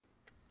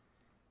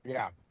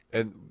Yeah.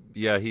 And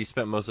yeah, he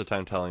spent most of the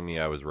time telling me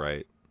I was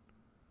right.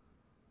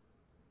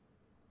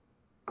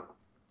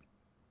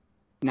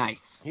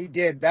 Nice. He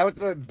did. That was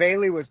what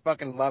Bailey was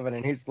fucking loving,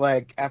 and he's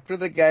like, after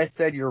the guy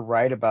said you're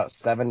right about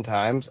 7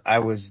 times, I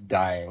was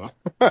dying.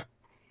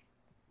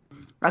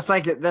 That's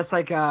like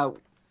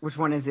which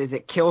one is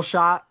it Kill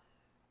Shot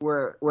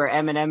where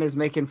Eminem is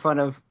making fun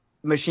of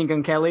Machine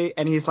Gun Kelly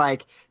and he's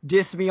like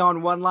diss me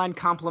on one line,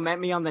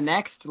 compliment me on the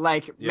next,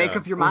 like make Yeah.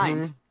 up your Mm-hmm.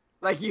 mind.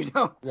 Like you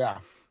know, Yeah.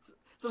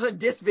 so the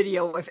diss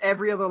video, if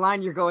every other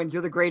line you're going,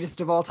 you're the greatest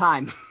of all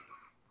time.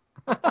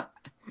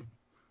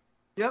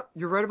 Yep,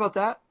 you're right about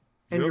that.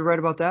 And Yep. you're right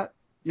about that.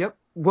 Yep.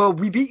 Well,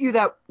 we beat you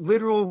that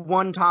literal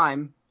one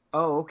time.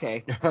 Oh,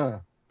 okay.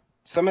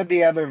 Some of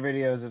the other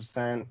videos have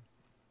sent.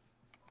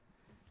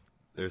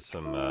 There's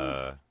some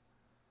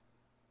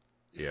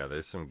yeah,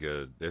 there's some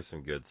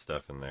good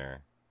stuff in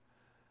there.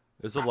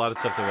 There's a lot of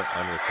stuff that went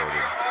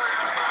unrecorded.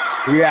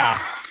 Yeah.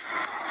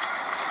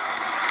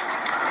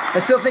 I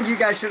still think you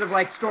guys should have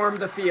like stormed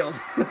the field.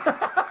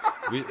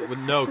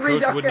 No, Three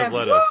Coach Duck wouldn't have fans.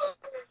 let Woo! us.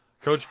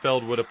 Coach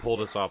Feld would have pulled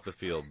us off the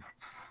field.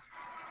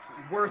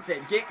 Worth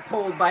it. Get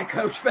pulled by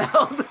Coach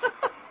Feld.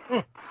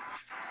 If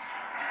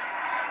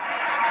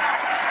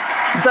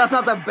that's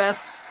not the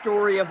best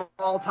story of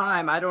all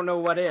time, I don't know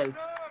what is.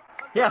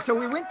 Yeah, so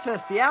we went to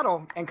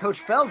Seattle, and Coach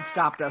Feld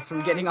stopped us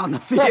from getting on the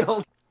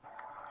field.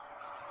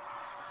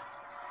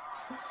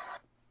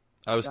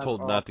 I was That's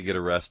told awesome. not to get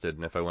arrested,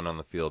 and if I went on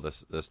the field,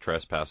 this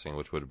trespassing,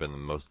 which would have been the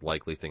most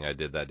likely thing I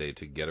did that day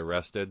to get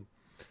arrested.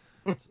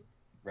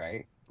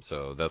 Right.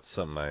 So that's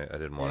something I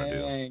didn't want to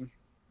do. Dang.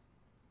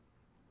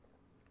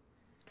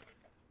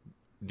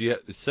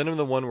 Send him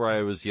the one where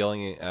I was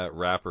yelling at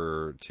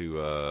Rapper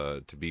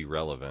to be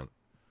relevant.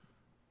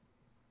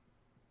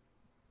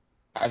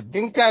 I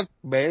think that's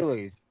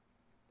Bailey's.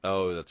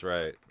 Oh, that's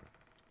right.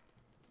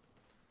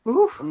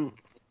 Oof. Mm.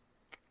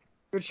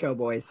 Good show,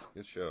 boys.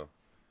 Good show.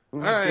 All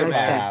right, Nice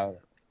man.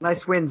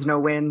 Nice wins, no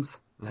wins.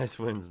 Nice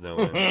wins, no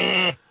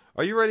wins.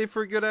 Are you ready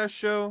for a good ass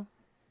show?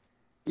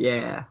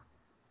 Yeah.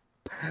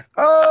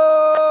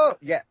 Oh,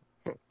 yeah.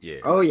 Yeah.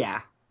 Oh,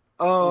 yeah.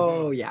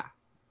 Oh, yeah.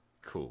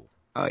 Cool.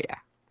 Oh, yeah.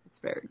 It's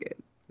very good.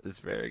 It's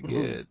very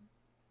good.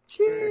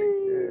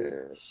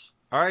 Cheers.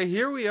 All right,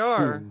 here we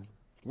are.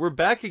 We're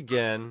back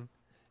again.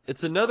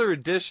 It's another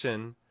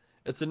edition.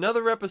 It's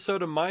another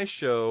episode of my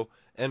show.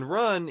 And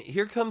Run,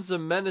 here comes the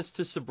menace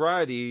to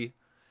sobriety.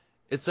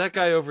 It's that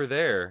guy over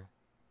there.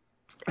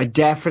 I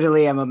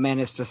definitely am a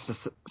menace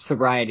to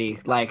sobriety.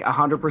 Like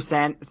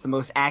 100%. It's the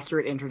most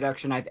accurate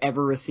introduction I've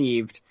ever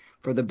received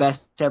for the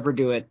best to ever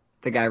do it.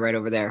 The guy right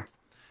over there.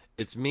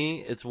 It's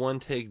me. It's One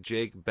Take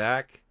Jake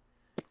back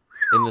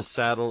in the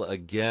saddle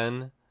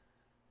again.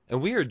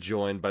 And we are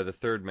joined by the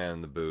third man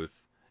in the booth.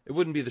 It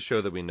wouldn't be the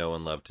show that we know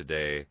and love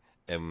today.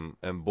 And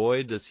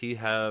boy, does he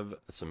have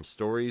some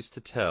stories to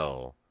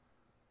tell.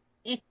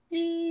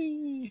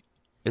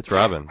 It's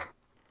Robin.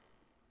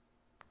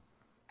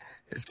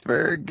 It's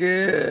very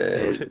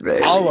good. It's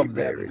very, All of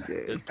very them.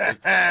 good.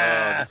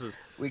 This is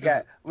we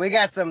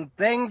got some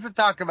things to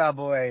talk about,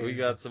 boys. we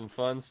got some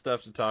fun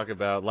stuff to talk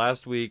about.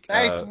 Last week,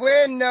 nice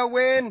win, no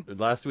win.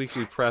 Last week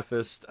we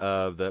prefaced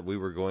that we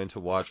were going to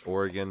watch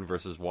Oregon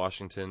versus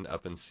Washington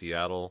up in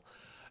Seattle,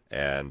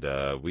 and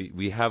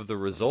we have the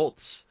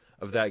results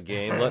of that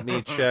game. Let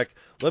me check.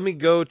 Let me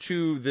go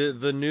to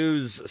the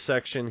news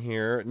section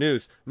here.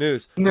 News.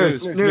 This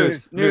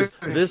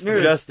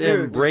just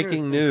in,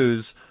 breaking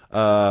news.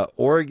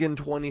 Oregon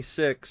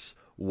 26,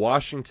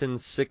 Washington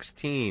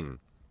 16.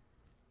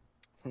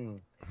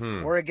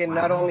 Oregon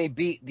not only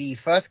beat the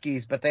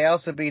Fuskies, but they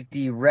also beat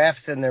the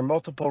refs in their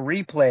multiple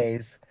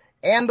replays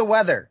and the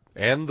weather.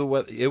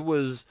 It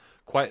was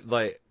quite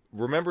like.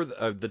 Remember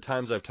the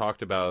times I've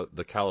talked about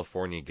the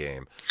California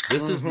game?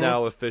 This is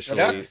now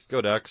officially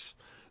Go Ducks.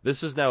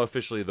 This is now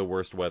officially the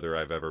worst weather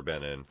I've ever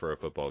been in for a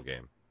football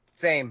game.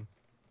 Same.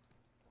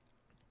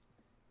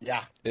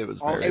 Yeah. It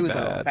was very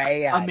bad.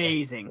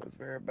 Amazing. It was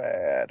very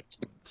bad.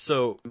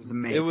 So it was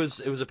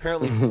amazing. It was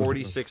apparently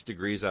 46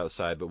 degrees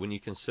outside, but when you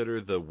consider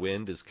the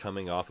wind is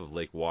coming off of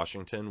Lake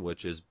Washington,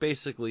 which is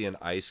basically an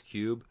ice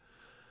cube,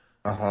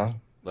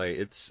 like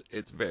it's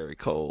very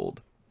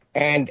cold.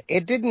 And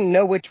it didn't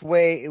know which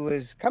way it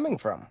was coming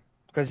from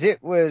because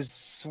it was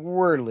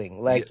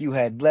swirling. Like you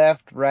had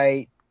left,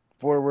 right,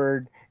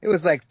 forward. It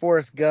was like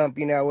Forrest Gump.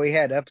 You know, we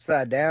had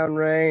upside down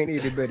rain,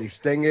 itty bitty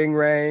stinging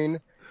rain.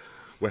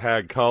 We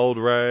had cold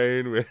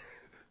rain. We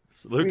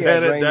Lieutenant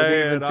had rain that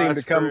Dan, even seemed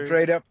to come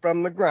straight up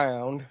from the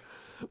ground.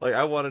 Like,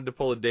 I wanted to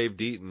pull a Dave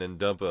Deaton and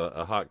dump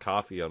a hot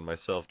coffee on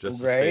myself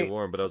just to stay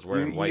warm, but I was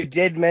wearing white. You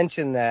did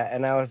mention that,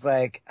 and I was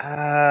like,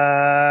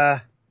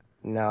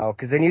 no,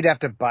 because then you'd have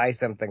to buy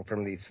something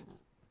from these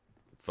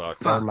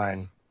fucks. Never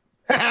mind.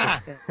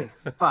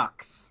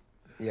 Fucks.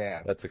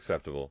 Yeah. That's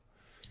acceptable.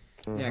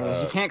 Yeah,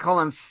 because you can't call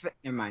them.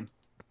 Never mind.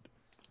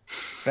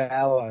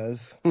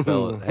 Fellas. Hey,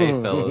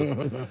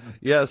 fellas.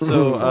 Yeah,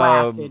 so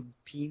flaccid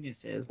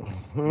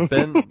penises.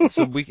 Ben,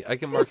 so I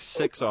can mark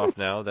 6 off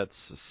now. That's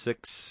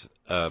 6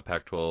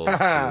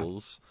 Pac-12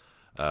 schools.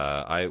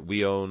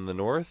 We own the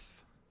North.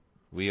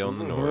 We own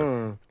the North.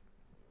 Mhm.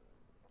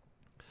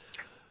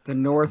 The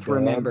North Dubs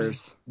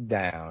remembers.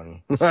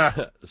 down.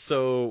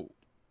 So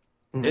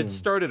it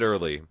started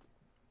early.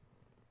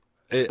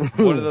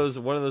 One of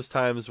those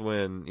times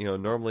when,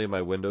 normally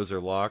my windows are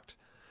locked,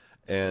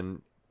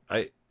 and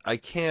I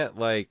can't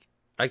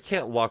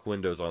lock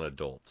windows on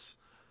adults.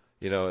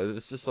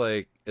 It's just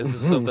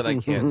something I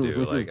can't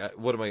do. Like,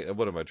 what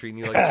am I treating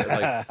you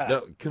like?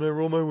 No, can I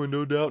roll my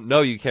window down?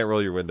 No, you can't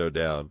roll your window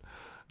down.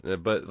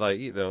 But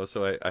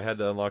so I had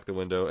to unlock the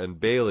window, and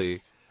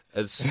Bailey,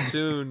 as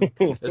soon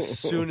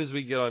as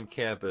we get on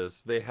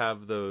campus, they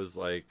have those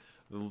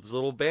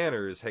little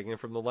banners hanging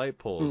from the light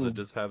poles that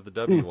just have the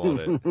W on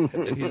it,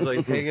 and he's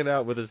like hanging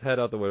out with his head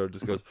out the window,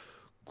 just goes,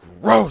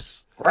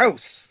 gross,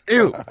 Gross.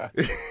 ew.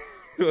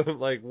 I'm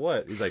like,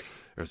 what? He's like,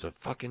 there's a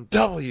fucking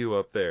W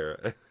up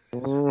there.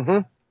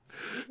 Mhm.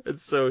 And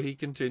so he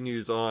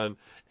continues on.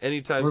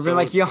 Anytime We're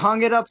like, you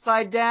hung it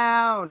upside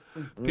down.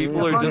 people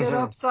You are hung just it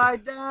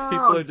upside people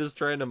down. are just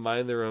trying to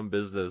mind their own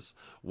business,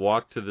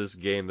 walk to this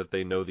game that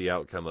they know the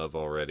outcome of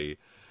already,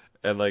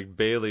 and like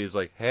Bailey's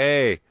like,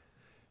 hey,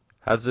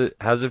 how's it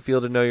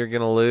feel to know you're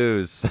gonna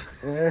lose?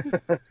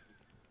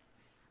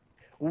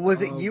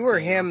 Was it Oh, you or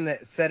chaos. him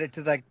that said it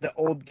to like the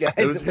old guys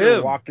It was that we were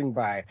him. walking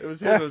by? It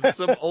was him. It was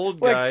some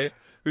old Like, guy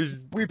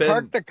who's We been.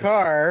 parked the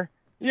car.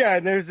 Yeah,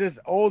 and there's this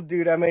old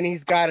dude. I mean,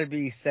 he's got to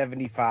be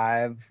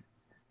 75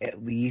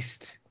 at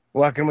least,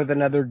 walking with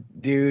another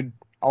dude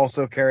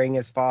also carrying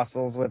his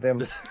fossils with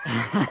him.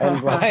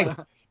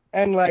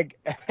 And like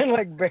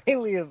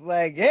Bailey is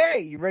like, "Hey,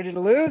 you ready to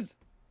lose?"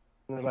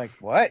 And they're like,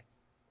 "What?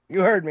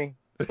 You heard me."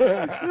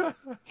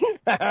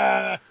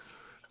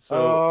 So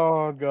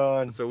oh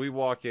god. So we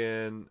walk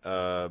in,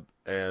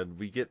 and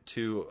we get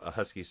to a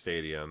Husky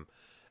Stadium,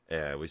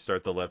 and we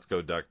start the "Let's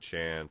Go Duck"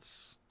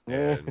 chants,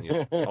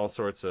 and all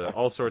sorts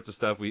of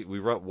stuff. We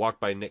walk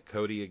by Nick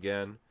Cody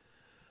again.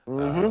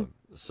 Mhm.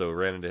 So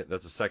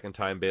that's the second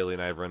time Bailey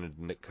and I have run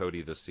into Nick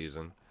Cody this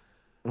season.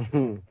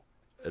 Mhm.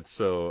 And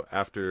so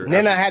after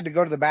I had to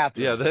go to the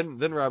bathroom. yeah,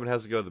 then Robin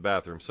has to go to the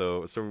bathroom.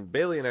 So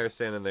Bailey and I are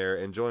standing there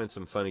enjoying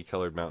some funny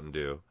colored Mountain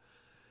Dew,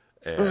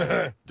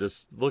 and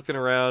just looking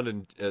around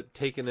and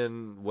taking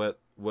in what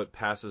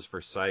passes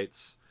for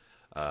sights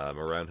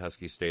around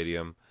Husky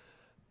Stadium.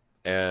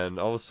 And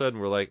all of a sudden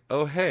we're like,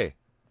 oh hey,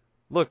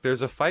 look,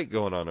 there's a fight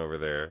going on over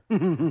there.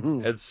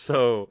 And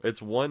so it's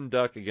one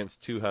duck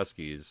against two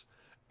Huskies,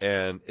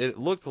 and it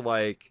looked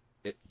like,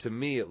 to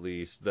me at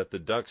least, that the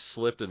ducks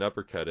slipped an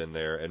uppercut in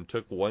there and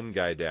took one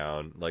guy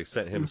down, like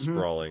sent him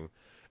sprawling,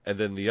 and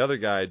then the other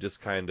guy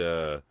just kind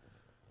of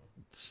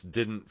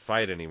didn't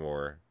fight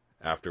anymore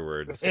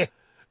afterwards.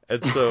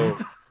 And so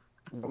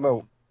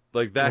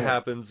like that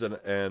happens,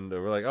 and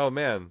we're like, oh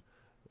man,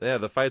 yeah,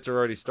 the fights are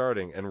already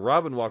starting. And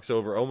Robin walks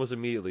over almost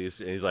immediately, and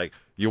he's like,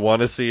 you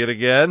want to see it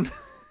again?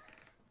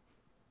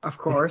 Of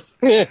course.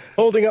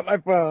 Holding up my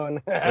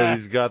phone. And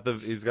he's got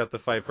the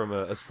fight from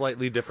a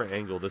slightly different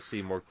angle to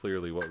see more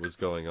clearly what was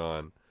going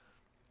on.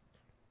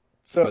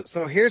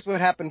 So here's what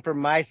happened from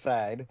my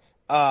side.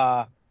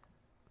 I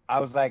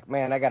was like,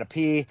 man, I gotta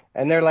pee,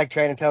 and they're like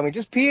trying to tell me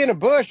just pee in a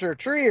bush or a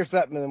tree or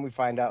something, and then we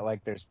find out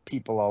like there's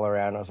people all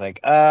around. I was like,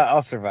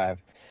 I'll survive.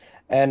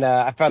 And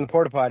I found the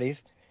porta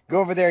potties,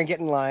 go over there and get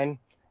in line,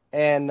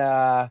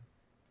 and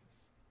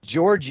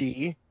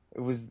Georgie, it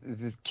was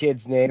this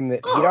kid's name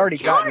that he'd already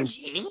gotten.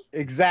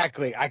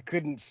 Exactly. I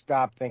couldn't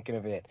stop thinking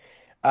of it.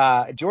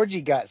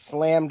 Georgie got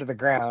slammed to the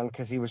ground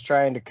because he was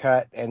trying to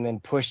cut and then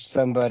pushed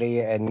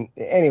somebody. And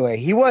anyway,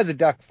 he was a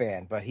Duck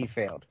fan, but he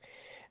failed.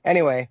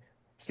 Anyway,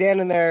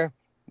 standing there,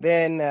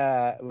 then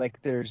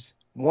like there's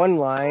one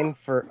line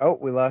for. Oh,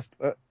 we lost.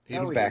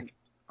 He's back. Did.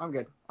 I'm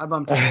good. I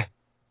bumped it.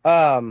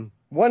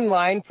 One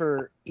line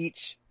for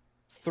each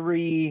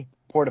 3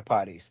 porta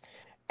potties,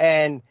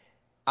 and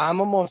I'm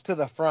almost to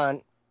the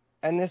front,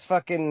 and this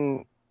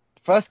fucking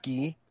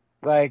Fusky,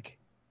 like,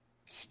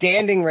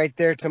 standing right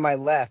there to my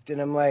left,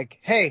 and I'm like,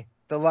 hey,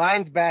 the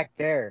line's back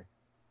there.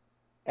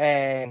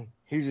 And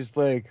he's just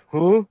like,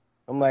 huh?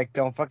 I'm like,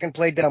 don't fucking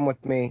play dumb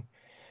with me.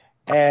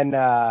 And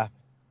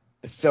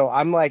so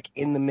I'm like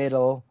in the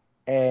middle,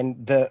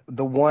 and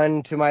the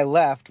one to my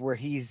left where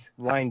he's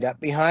lined up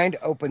behind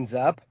opens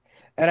up,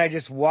 and I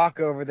just walk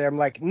over there. I'm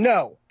like,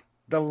 no,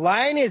 the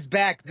line is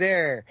back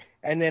there.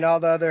 And then all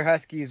the other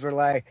Huskies were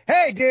like,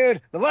 hey,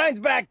 dude, the line's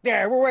back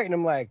there. We're waiting.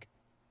 I'm like,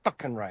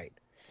 fucking right.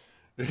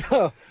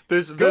 So,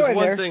 there's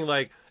one thing,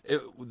 like,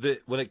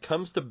 when it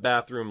comes to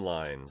bathroom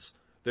lines,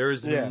 there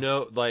is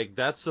no, like,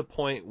 that's the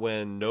point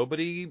when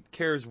nobody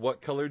cares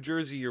what color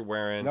jersey you're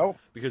wearing. Nope.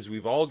 Because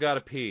we've all got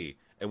to pee,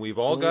 and we've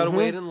all got to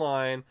wait in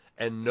line,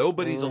 and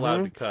nobody's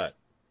allowed to cut.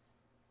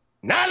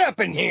 Not up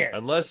in here.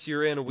 Unless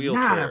you're in a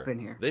wheelchair. Not up in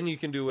here. Then you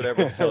can do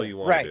whatever the hell you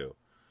want to do.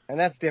 And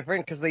that's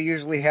different because they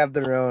usually have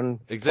their own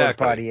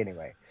Exactly. porta potty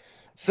anyway.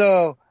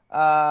 So,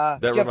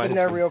 jump in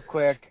there real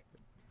quick,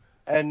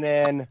 and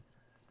then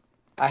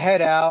I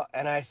head out,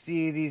 and I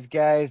see these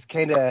guys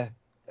kind of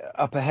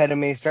up ahead of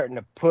me starting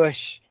to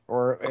push,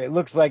 or it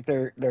looks like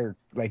they're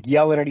like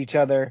yelling at each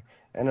other,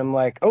 and I'm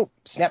like, oh,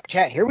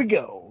 Snapchat, here we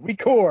go,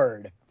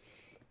 record.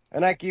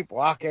 And I keep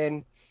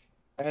walking,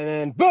 and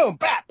then boom,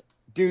 bap,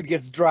 dude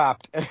gets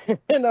dropped.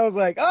 And I was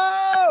like,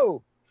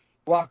 oh!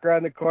 Walk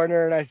around the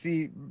corner, and I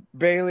see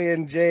Bailey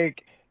and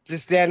Jake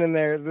just standing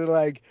there. They're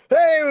like,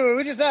 hey,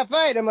 we just had a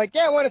fight. I'm like,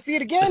 yeah, want to see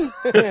it again?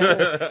 And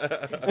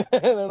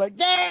they're like,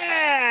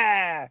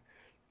 yeah!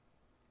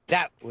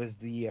 That was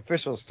the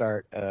official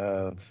start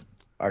of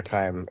our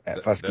time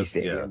at Fusky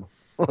Stadium.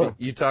 Yeah.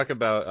 You talk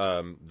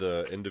about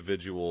the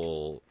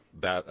individual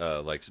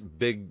like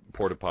big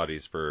porta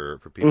potties for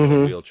people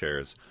in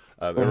wheelchairs.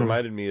 It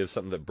reminded me of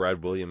something that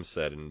Brad Williams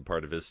said in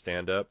part of his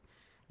stand-up.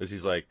 Is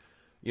he's like,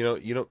 you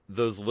know,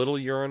 those little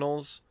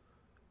urinals,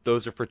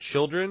 those are for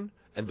children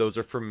and those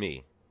are for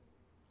me.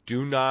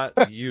 Do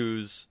not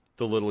use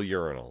the little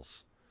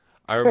urinals.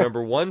 I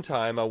remember one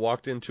time I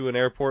walked into an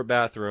airport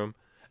bathroom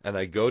and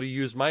I go to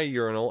use my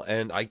urinal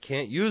and I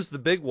can't use the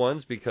big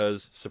ones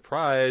because,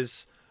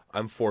 surprise,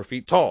 I'm 4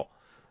 feet tall.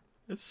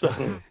 So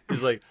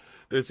he's like,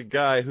 there's a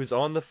guy who's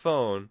on the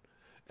phone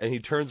and he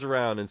turns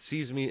around and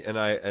sees me and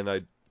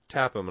I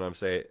tap him and I'm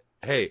saying,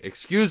 hey,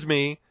 excuse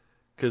me,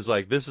 because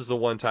like this is the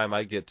one time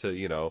I get to,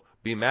 you know,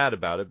 be mad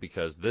about it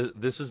because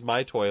this is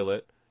my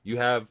toilet. You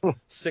have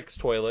 6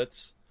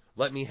 toilets.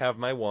 Let me have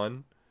my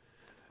one.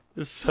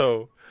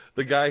 So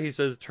the guy, he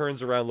says,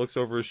 turns around, looks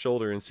over his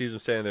shoulder and sees him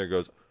standing there and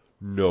goes,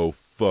 no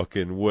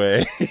fucking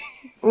way.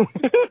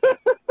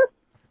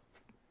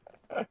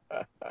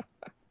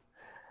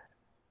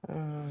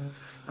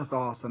 That's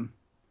awesome.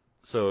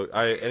 So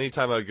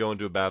anytime I go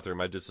into a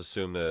bathroom, I just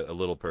assume that a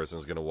little person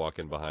is going to walk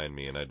in behind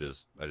me, and I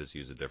just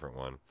use a different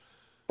one.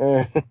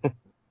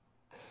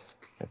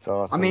 That's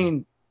awesome. I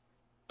mean,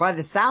 by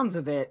the sounds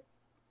of it,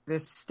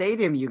 this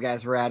stadium you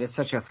guys were at is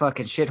such a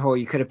fucking shithole.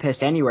 You could have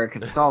pissed anywhere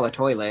because it's all a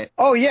toilet.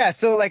 Oh yeah,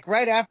 so like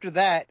right after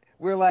that,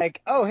 we're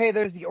like, oh hey,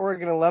 there's the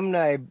Oregon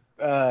alumni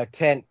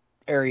tent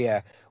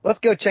area. Let's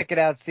go check it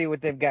out, see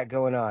what they've got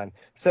going on.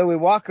 So we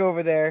walk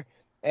over there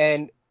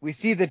and we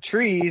see the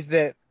trees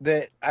that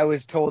I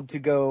was told to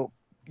go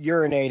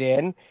urinate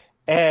in,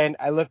 and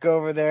I look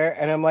over there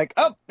and I'm like,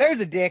 oh,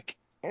 there's a dick.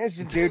 And it's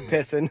just a dude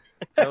pissing.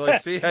 I'm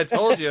like, see, I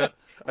told you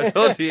you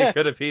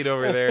could have peed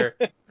over there.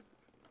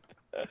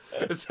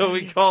 So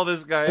we call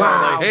this guy out,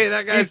 like, hey,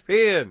 that guy's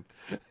peeing.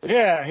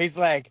 Yeah, he's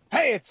like,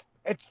 hey,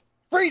 it's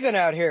freezing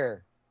out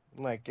here.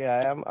 I'm like,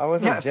 yeah, I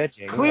wasn't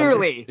judging.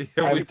 Clearly.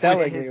 I'm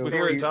telling you, we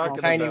were talking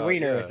tiny about,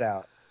 wiener is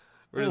out.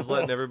 We're just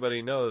letting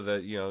everybody know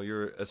that, you know,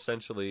 you're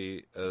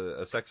essentially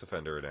a sex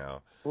offender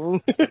now.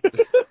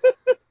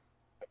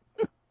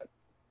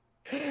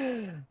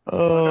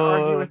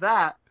 Argue with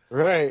that.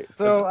 Right.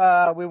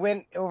 So we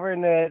went over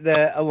in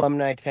the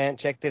alumni tent,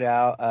 checked it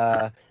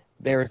out.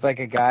 There was like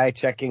a guy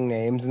checking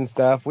names and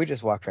stuff. We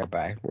just walked right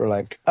by. We're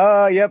like,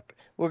 yep,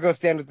 we'll go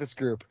stand with this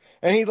group.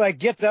 And he like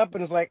gets up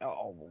and is like,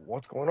 oh,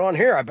 what's going on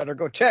here? I better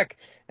go check.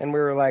 And we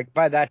were like,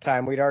 by that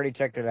time, we'd already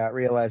checked it out,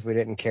 realized we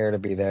didn't care to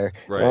be there.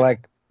 Right. We're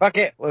like, fuck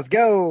it, let's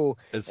go.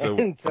 And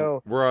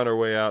so we're on our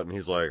way out, and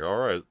he's like, all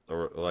right,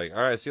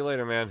 see you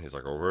later, man. He's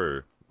like,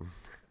 okay.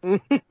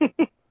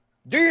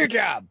 Do your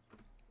job.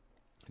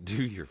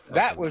 Do your fucking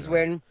That was job.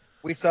 when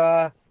we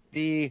saw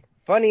the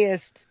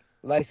funniest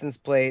license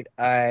plate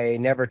I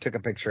never took a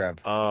picture of.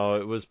 Oh,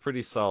 it was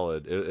pretty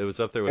solid. It was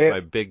up there with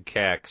my big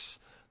cax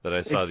that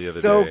I saw the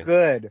other day. So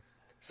good.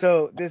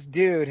 So this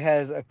dude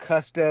has a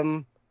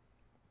custom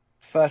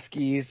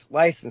Fuskies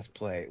license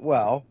plate.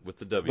 Well, with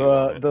the W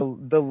on it.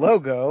 The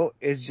logo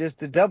is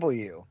just a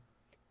W.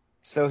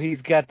 So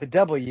he's got the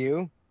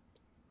W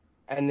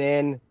and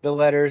then the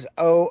letters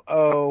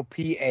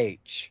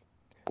OOPH.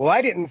 Well,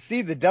 I didn't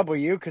see the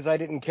W because I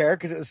didn't care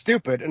because it was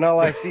stupid, and all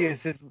I see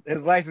is his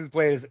license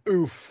plate is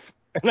oof.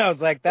 And I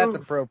was like, that's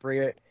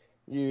appropriate.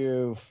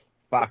 You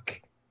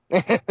fuck.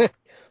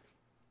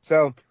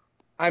 So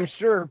I'm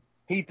sure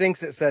he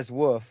thinks it says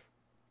woof.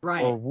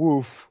 Right. Or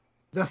woof.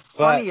 The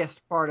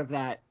funniest part of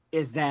that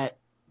is that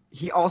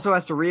he also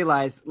has to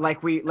realize,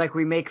 like we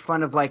make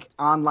fun of like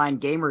online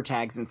gamer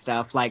tags and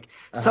stuff, like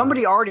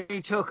somebody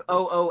already took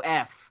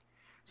OOF.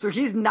 So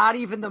he's not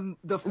even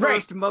the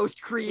first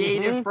most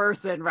creative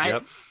person, right?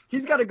 Yep.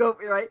 He's got to go,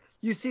 right?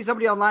 You see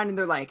somebody online and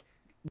they're like,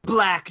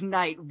 Black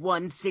Knight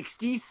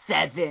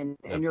 167.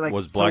 And you're like,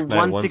 was Black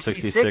Knight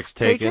 166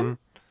 taken?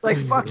 Like,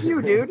 fuck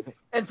you, dude.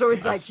 And so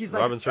it's like, he's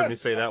like, Robin's heard me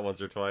say that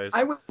once or twice.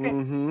 I went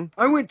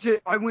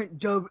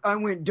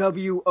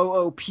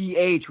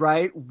WOOPH,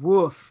 right?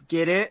 Woof,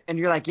 get it? And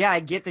you're like, yeah,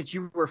 I get that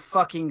you were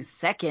fucking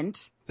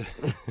second.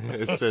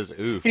 It says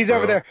oof. He's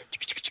over there.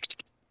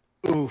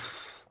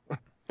 Oof.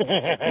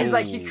 He's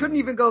like, he couldn't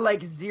even go like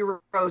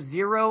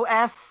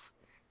 00F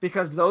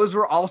because those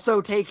were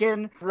also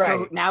taken. Right.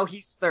 So now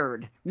he's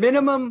third.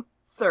 Minimum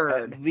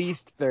third. At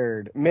least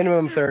third.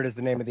 Minimum third is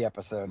the name of the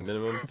episode.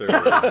 Minimum third.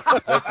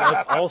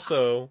 That's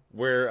also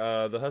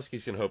where the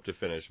Huskies can hope to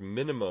finish.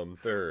 Minimum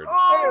third.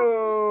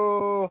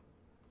 Oh!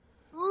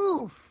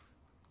 Oof.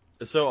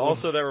 So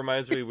also that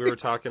reminds me, we were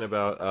talking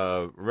about,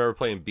 remember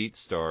playing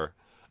BeatStar,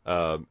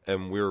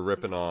 and we were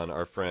ripping on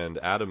our friend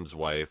Adam's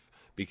wife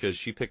because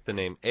she picked the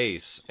name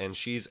Ace, and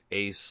she's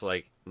Ace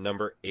like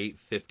number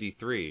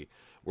 853.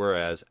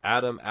 Whereas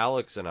Adam,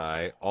 Alex, and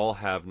I all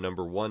have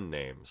number 1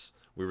 names.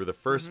 We were the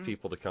first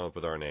people to come up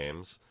with our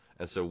names,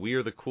 and so we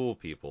are the cool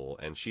people.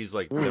 And she's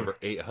like number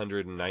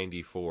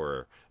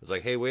 894. It's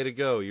like, hey, way to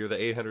go! You're the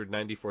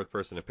 894th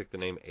person to pick the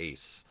name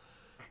Ace.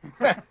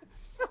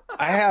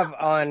 I have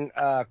on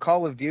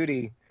Call of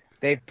Duty,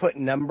 they've put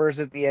numbers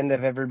at the end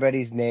of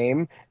everybody's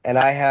name, and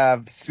I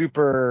have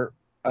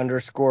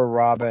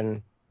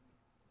super_Robin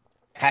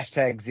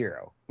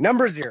 #0.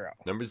 Number 0.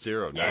 Number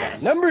 0,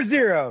 nice. Number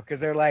 0,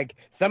 because they're like,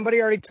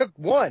 somebody already took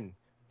 1,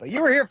 but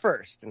you were here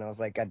first. And I was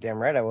like, God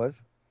damn right I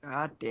was.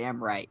 God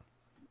damn right.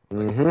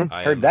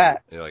 Heard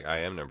that. You're like, I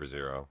am number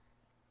 0.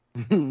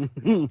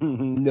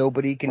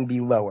 Nobody can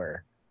be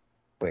lower.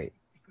 Wait,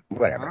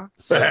 whatever.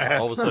 So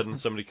all of a sudden,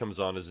 somebody comes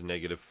on as a -4,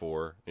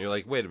 and you're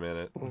like, wait a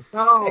minute.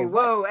 Oh, Hey,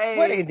 whoa, hey.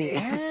 What in the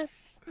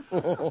ass?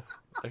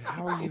 Like,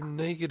 how are you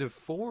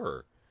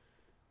 -4?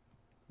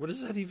 What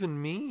does that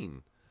even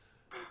mean?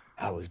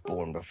 I was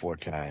born before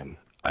time.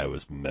 I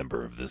was a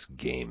member of this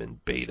game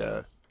in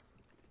beta.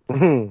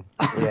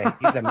 Yeah,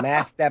 he's a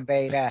master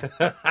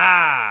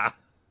beta.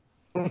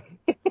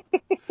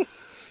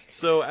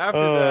 So after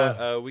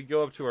that, we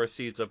go up to our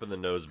seats up in the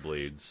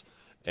nosebleeds,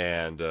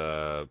 and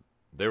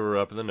they were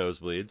up in the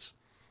nosebleeds.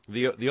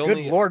 The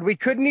only Good Lord, we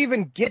couldn't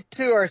even get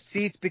to our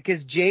seats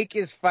because Jake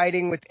is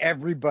fighting with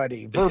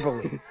everybody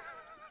verbally.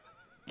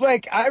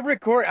 Like,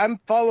 I'm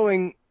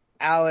following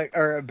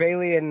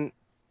Bailey and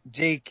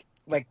Jake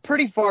like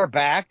pretty far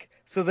back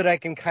so that I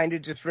can kind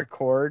of just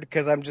record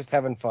because I'm just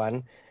having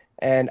fun.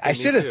 And I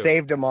should have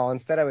saved them all.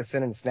 Instead, I was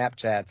sending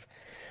Snapchats.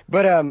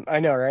 But I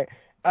know, right?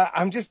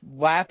 I'm just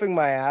laughing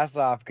my ass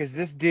off because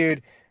this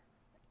dude,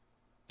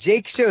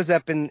 Jake, shows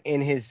up in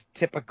his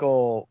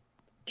typical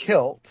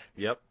kilt.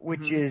 Yep.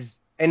 Which is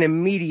an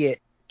immediate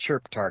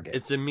chirp target.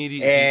 It's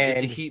immediate.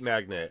 It's a heat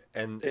magnet,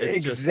 and it's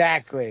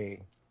exactly.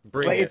 Just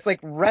bring it. It's like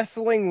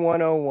wrestling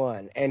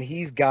 101, and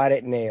he's got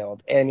it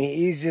nailed. And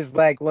he's just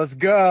like, let's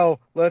go.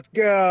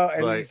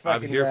 And like,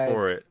 I'm here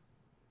for it.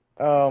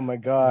 Oh my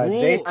God!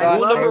 Rule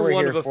number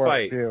 1 of a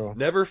fight: too.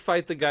 Never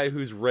fight the guy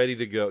who's ready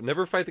to go.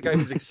 Never fight the guy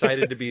who's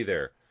excited to be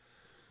there.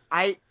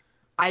 I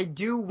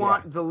do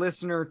want the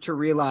listener to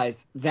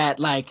realize that,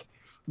 like,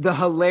 the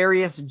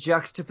hilarious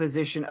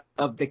juxtaposition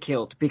of the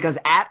kilt, because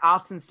at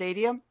Autzen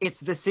Stadium, it's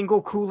the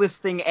single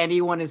coolest thing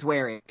anyone is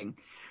wearing.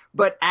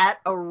 But at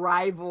a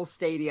rival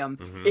stadium,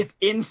 it's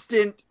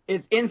instant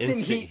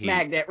heat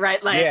magnet,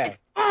 right? Like,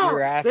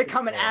 they're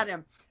coming at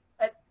him.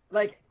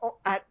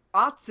 At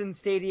Autzen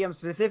Stadium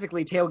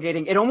specifically,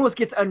 tailgating, it almost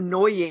gets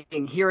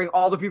annoying hearing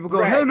all the people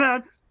go, hey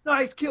man,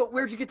 nice kilt,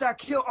 where'd you get that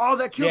kilt? Oh,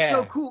 that kilt's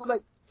so cool.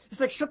 Like, it's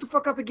like, shut the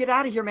fuck up and get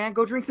out of here, man.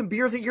 Go drink some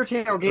beers at your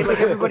tailgate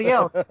like everybody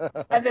else.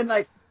 And then,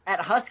 like, at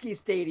Husky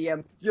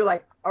Stadium, you're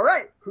like, all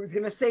right, who's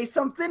going to say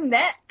something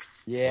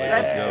next?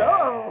 Let's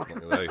go.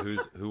 Like,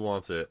 who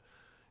wants it?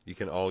 You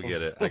can all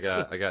get it.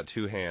 I got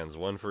 2 hands,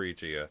 one for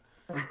each of you.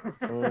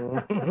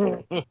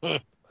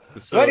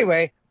 So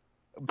anyway,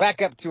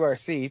 back up to our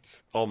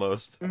seats.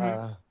 Almost.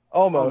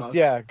 Almost.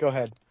 Yeah, go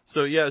ahead.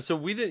 So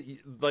we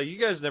didn't, like, you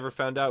guys never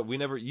found out.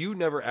 You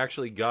never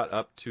actually got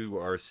up to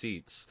our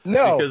seats.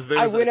 No, because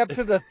I went up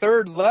to the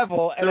 3rd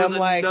level, and I'm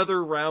like,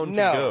 another round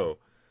to go.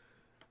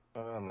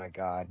 Oh my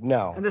God,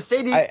 no. And the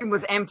stadium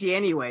was empty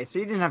anyway, so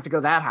you didn't have to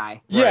go that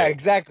high. Yeah,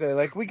 exactly.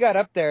 Like, we got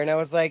up there, and I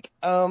was like,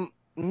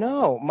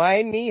 no,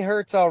 my knee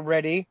hurts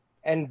already,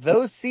 and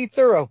those seats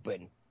are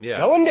open. Yeah.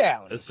 Going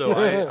down. So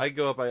I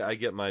go up, I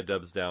get my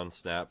Dubs Down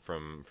snap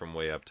from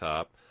way up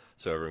top,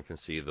 so everyone can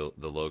see the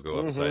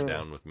logo upside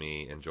down with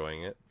me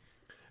enjoying it.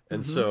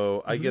 And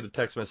so I get a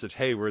text message,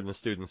 hey, we're in the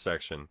student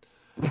section.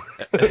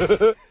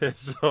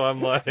 So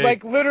I'm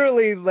like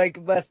literally like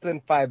less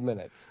than 5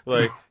 minutes.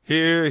 Like,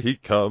 here he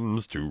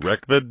comes to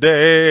wreck the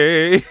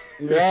day.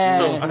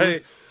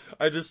 Yes. So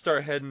I just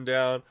start heading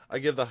down. I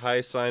give the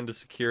high sign to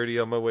security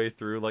on my way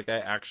through, like I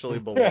actually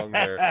belong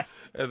there.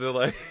 And they're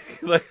like,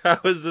 how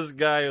is this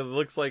guy who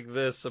looks like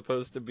this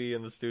supposed to be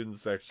in the student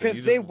section?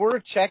 Because they were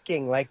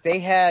checking, like they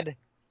had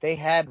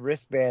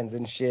wristbands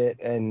and shit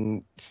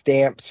and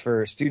stamps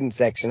for student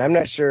section. I'm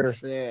not sure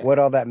what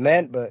all that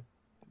meant, but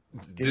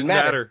didn't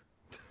matter.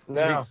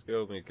 No. Jeez,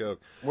 go me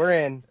coke. We're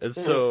in. And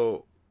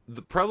so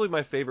probably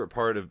my favorite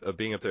part of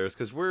being up there is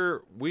because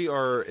we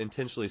are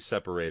intentionally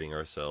separating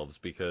ourselves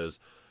because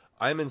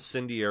I'm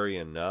incendiary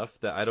enough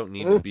that I don't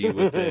need to be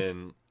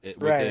within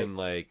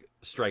like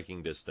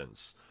striking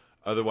distance.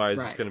 Otherwise,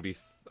 it's going to be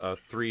a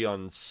 3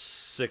 on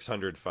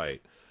 600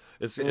 fight.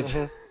 It's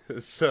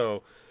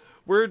so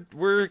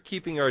we're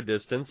keeping our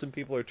distance, and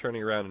people are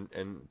turning around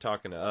and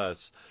talking to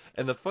us.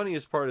 And the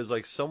funniest part is,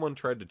 like, someone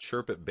tried to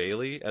chirp at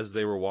Bailey as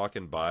they were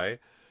walking by,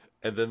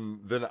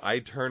 and then I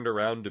turned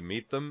around to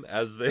meet them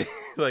as they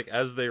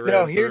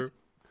ran through.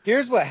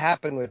 Here's what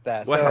happened with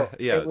that.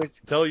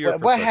 Tell your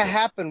what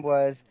happened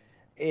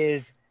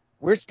is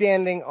we're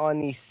standing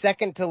on the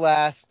second to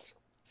last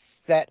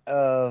set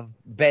of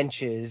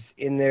benches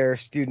in their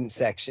student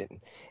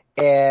section,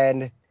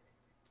 and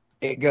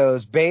it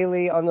goes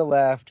Bailey on the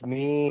left,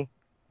 me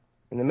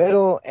in the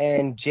middle,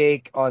 and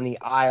Jake on the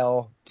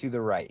aisle to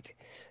the right.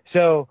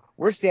 So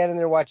We're standing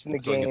there watching the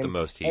So I game. get the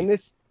most heat. And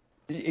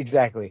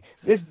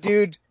this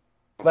dude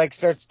like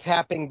starts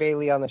tapping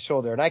Bailey on the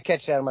shoulder, and I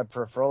catch it out of my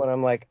peripheral, and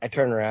I'm like, I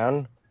turn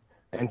around,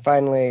 and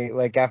finally,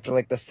 like after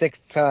like the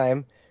 6th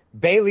time,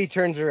 Bailey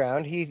turns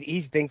around. He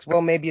thinks, well,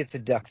 maybe it's a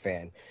Duck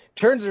fan.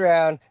 Turns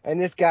around, and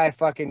this guy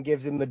fucking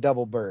gives him the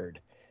double bird.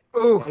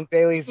 Ooh, And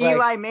Bailey's Eli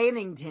like,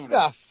 Manning'd him.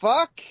 the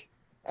fuck?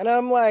 And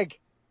I'm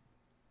like,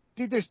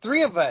 dude, there's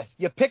 3 of us.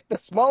 You picked the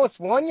smallest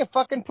one, you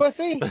fucking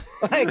pussy.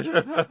 Like,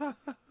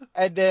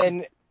 and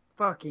then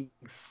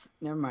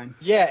Never mind.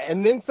 yeah,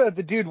 and then so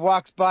the dude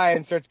walks by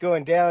and starts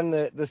going down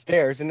the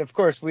stairs, and of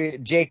course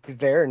Jake is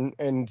there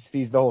and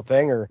sees the whole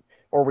thing, or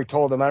we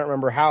told him, I don't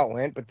remember how it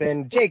went, but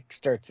then Jake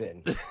starts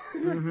in.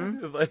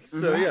 Mm-hmm. Like,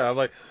 so yeah, I'm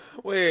like,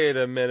 wait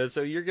a minute.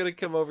 So you're gonna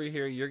come over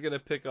here, you're gonna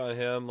pick on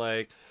him,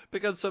 like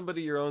pick on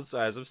somebody your own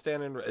size. I'm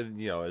standing,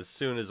 as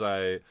soon as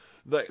like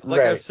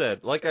Right. I've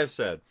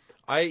said,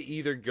 I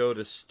either go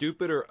to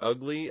stupid or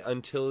ugly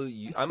until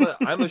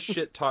I'm a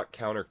shit talk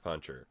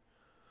counterpuncher.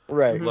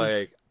 Right. Mhm.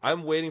 Like,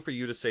 I'm waiting for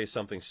you to say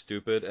something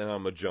stupid, and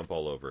I'm gonna jump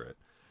all over it.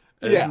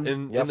 And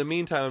Yeah. In the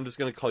meantime, I'm just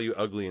gonna call you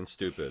ugly and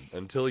stupid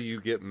until you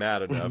get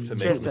mad enough to make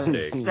Just a a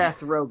mistake. Seth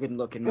Rogen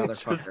looking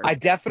motherfucker. I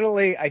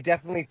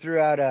definitely threw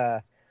out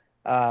a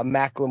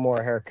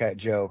Macklemore haircut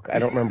joke. I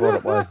don't remember what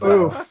it was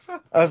though.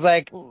 I was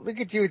like, look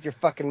at you with your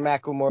fucking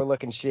Macklemore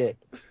looking shit.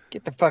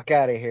 Get the fuck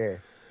out of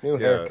here. New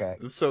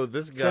haircut. So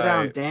this Sit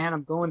down, guy Dan.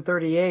 I'm going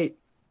 38.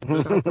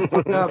 Shut the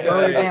fuck up. Mow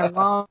your damn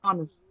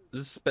lawn.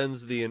 this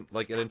spends an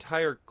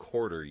entire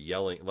quarter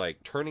yelling,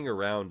 like turning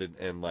around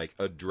and like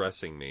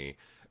addressing me,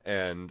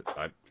 and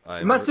I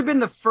It must have been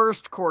the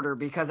first quarter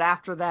because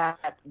after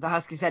that, the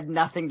Huskies had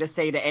nothing to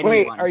say to Wait,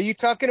 anyone. are you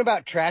talking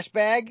about Trash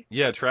Bag?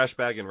 Yeah, trash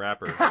bag and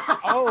rapper.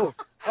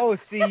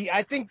 See,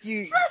 I think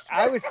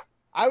I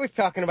was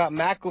talking about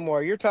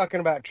Macklemore. You're talking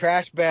about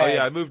Trash Bag. Oh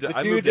yeah, I moved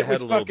ahead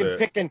a little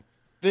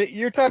bit.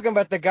 You're talking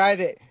about the guy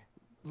that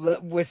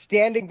was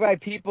standing by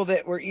people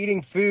that were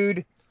eating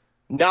food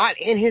not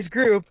in his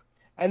group,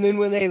 and then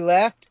when they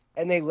left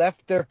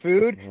their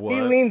food, What?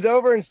 he leans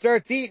over and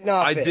starts eating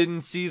off I it.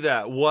 didn't see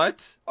that.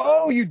 What?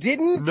 Oh, you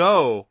didn't?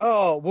 No.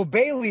 Oh, well,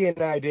 Bailey and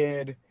I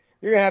did.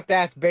 You're gonna have to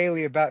ask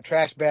Bailey about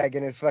Trash Bag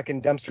and his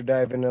fucking dumpster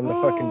diving on the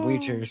fucking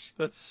bleachers.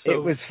 That's so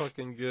It was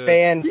fucking good.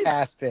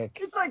 fantastic.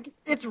 It's like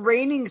it's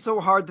raining so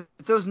hard that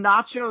those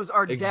nachos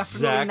are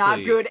definitely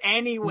not good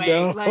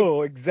anyway.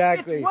 No,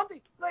 exactly. It's one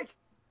thing, like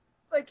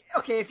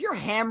okay, if you're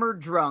hammered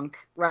drunk,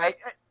 right?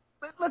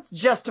 Let's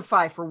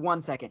justify for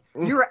 1 second.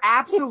 You're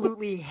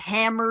absolutely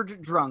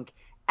hammered drunk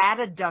at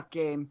a Duck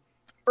game,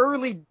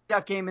 early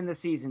Duck game in the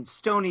season,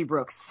 Stony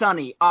Brook,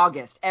 sunny,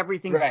 August,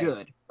 everything's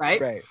good, right?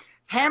 Right.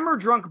 Hammered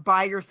drunk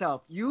by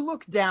yourself. You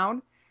look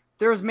down.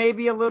 There's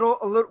maybe a little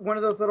one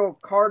of those little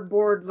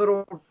cardboard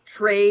little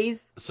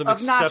trays of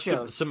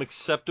nachos. Some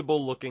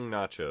acceptable looking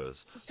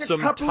nachos. Just a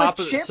couple of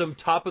chips. Some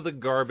top of the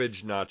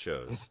garbage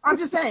nachos. I'm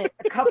just saying,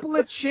 a couple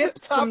of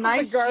chips, Top some of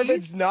nice the garbage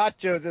cheese.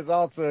 nachos is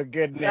also a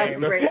good name. That's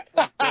great.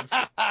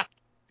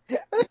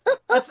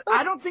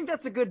 I don't think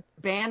that's a good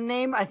band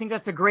name. I think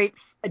that's a great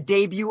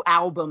debut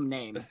album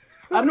name.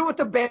 I don't know what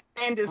the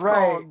band is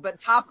called, but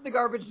Top of the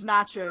Garbage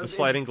Nachos The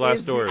Sliding Glass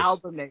is Doors. the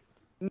album name.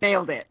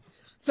 Nailed it.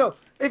 So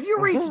if you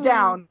reach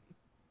down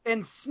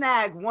and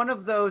snag one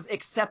of those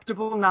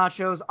acceptable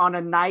nachos on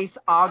a nice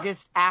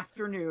August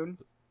afternoon,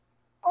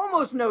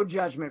 almost no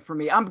judgment for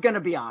me. I'm going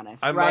to be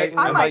honest, I right?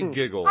 might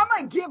giggle. I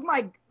might give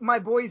my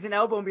boys an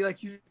elbow and be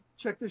like, you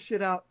check this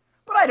shit out.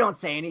 But I don't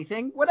say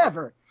anything.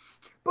 Whatever.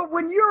 But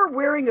when you're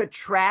wearing a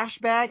trash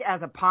bag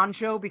as a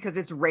poncho because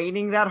it's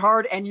raining that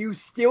hard and you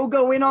still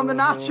go in on the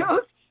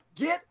nachos,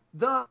 get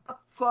the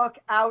fuck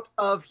out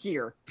of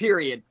here.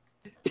 Period.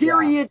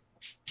 Period.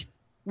 Yeah.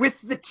 With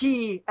the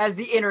T as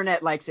the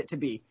internet likes it to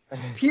be.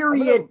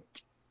 Period.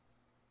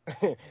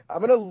 I'm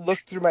gonna look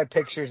through my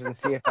pictures and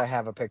see if I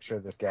have a picture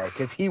of this guy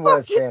because he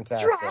was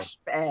fantastic. Trash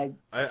bag.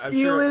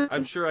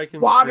 I'm sure I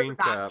can water screen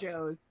cap.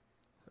 nachos.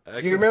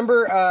 Do you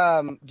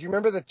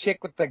remember the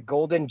chick with the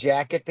golden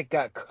jacket that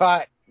got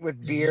caught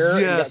with beer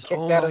and got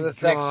kicked out of the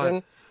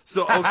section?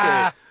 So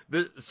okay,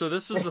 so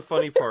this is the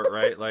funny part,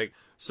 right? Like,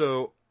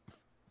 so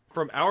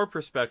from our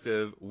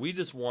perspective, we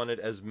just wanted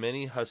as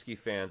many Husky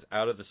fans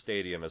out of the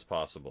stadium as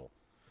possible.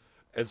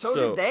 And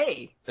so did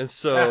they. And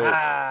so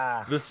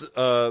this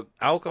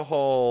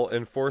alcohol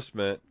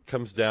enforcement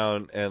comes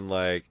down and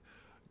like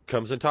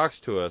comes and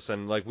talks to us,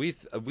 and like we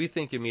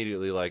think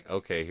immediately like,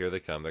 okay, here they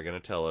come. They're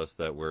gonna tell us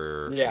that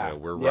we're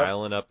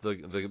riling up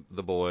the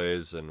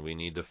boys, and we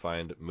need to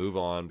move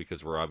on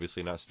because we're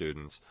obviously not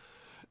students.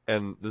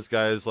 And this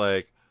guy is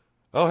like,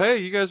 oh hey,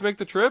 you guys make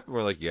the trip? And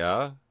we're like,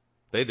 yeah,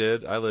 they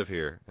did. I live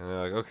here. And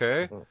they're like,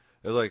 okay.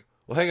 They're like,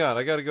 well, hang on,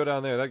 I got to go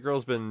down there. That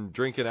girl's been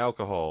drinking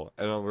alcohol.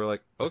 And we're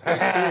like,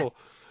 okay, cool.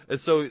 And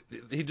so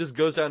he just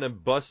goes down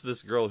and busts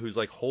this girl who's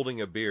like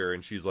holding a beer,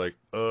 and she's like,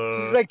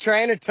 She's like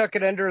trying to tuck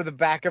it under the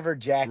back of her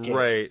jacket.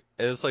 Right.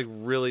 And it's like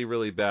really,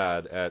 really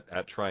bad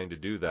at trying to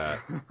do that.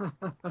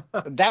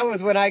 That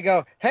was when I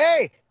go,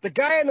 hey, the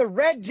guy in the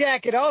red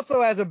jacket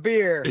also has a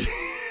beer.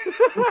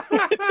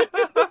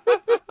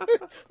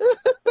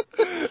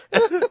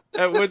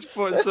 At which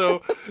point,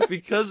 so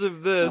because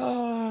of this,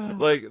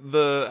 like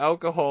the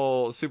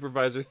alcohol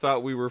supervisor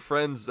thought we were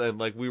friends and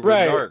like we were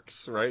Right.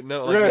 narcs, right?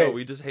 No, like no, Right.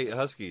 we just hate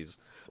Huskies.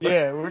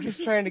 Yeah, we're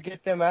just trying to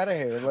get them out of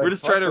here. Like, We're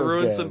just fuck trying to those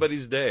ruin guys.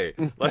 somebody's day,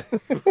 like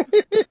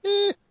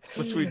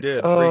which we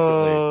did frequently.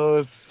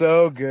 Oh,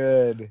 so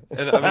good.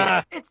 And I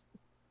mean, It's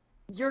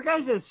your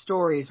guys'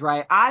 stories,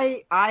 right?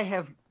 I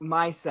have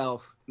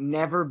myself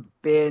never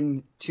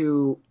been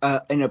to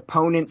an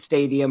opponent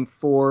stadium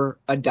for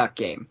a Duck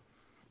game.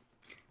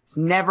 It's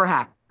never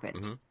happened.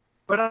 Mhm.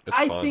 But It's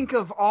I fun. think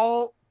of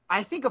all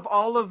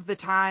of the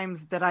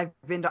times that I've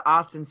been to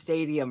Autzen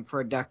Stadium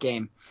for a Duck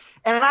game,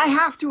 and I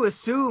have to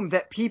assume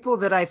that people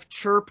that I've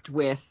chirped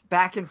with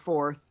back and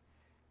forth,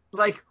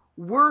 like,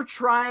 were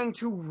trying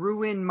to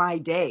ruin my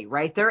day,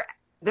 right? They're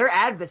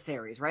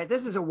adversaries, right?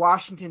 This is a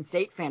Washington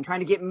State fan trying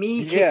to get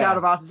me kicked Yeah. out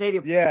of Autzen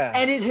Stadium. Yeah.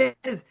 And it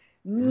has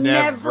Never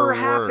never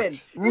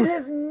happened. worked. It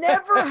has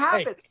never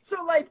happened.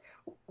 So, like,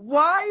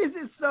 why is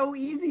it so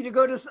easy to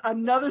go to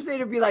another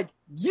state and be like,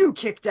 you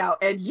kicked out,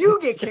 and you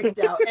get kicked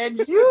out, and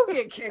you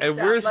get kicked and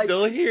out? we're Like,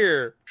 still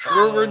here,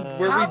 how- where how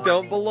we are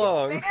don't these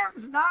belong.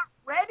 fans not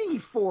ready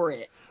for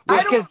it? Well,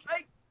 I don't, because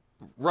like,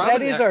 Robin,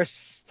 that is our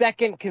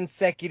second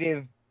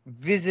consecutive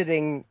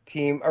visiting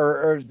team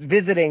or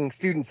visiting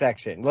student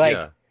section. Like,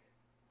 yeah,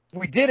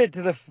 we did it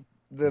to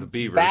the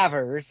Beavers.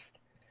 Bavers,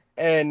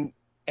 and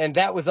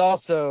that was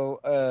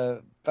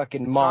also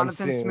fucking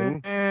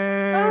monsoon.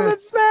 Jonathan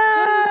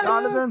Smith.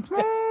 Jonathan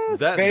Smith.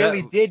 that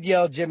Bailey did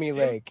yell Jimmy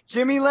Lake.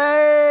 Jimmy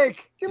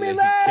Lake. Jimmy Yeah, he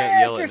Lake,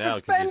 can't yell it you're now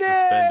 'cause he's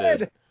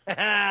suspended.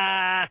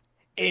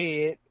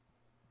 Idiot.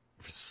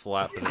 for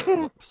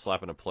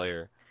slapping a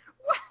player.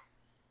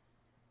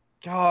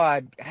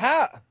 God,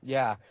 how?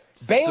 Yeah.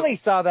 Bailey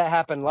saw that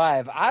happen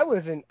live. I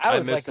was missed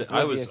like it.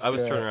 I was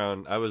oblivious to turning it.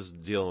 around. I was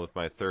dealing with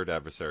my third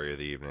adversary of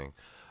the evening.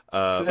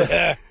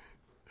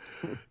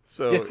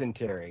 So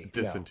Dysentery.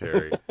 No.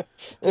 dysentery.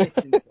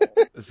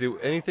 See,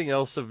 anything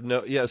else of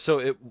note? Yeah. So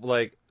it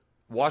like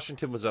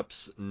Washington was up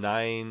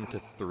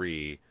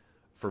 9-3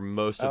 for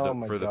most of Oh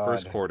my the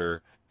first God.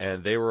 quarter,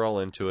 and they were all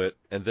into it.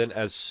 And then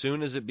as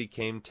soon as it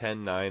became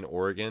 10-9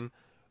 Oregon,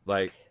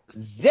 like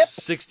Zip.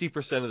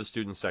 60% of the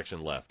student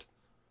section left.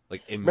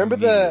 Like Remember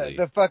immediately.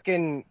 the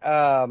fucking give it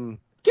all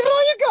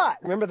you got.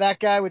 Remember that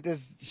guy with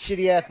his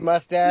shitty ass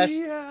mustache?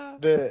 Yeah.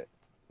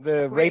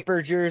 The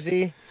raper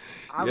jersey.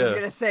 I was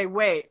gonna say,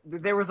 wait,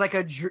 there was like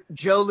a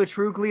Joe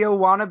Latruglio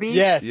wannabe.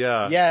 Yes.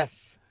 Yeah.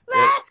 Yes.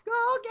 Let's go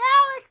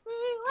Galaxy.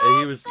 And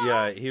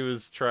he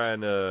was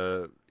trying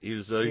to. He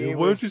was like, He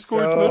why don't you was score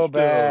a so touchdown?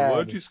 bad. Why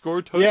don't you score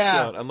a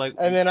touchdown? Yeah. I'm like,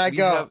 And then I we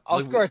go, have- I'll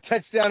like, score a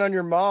touchdown on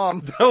your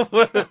mom.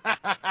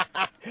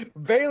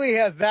 Bailey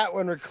has that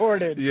one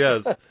recorded.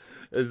 Yes.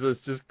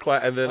 It's just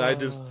and then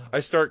I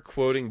start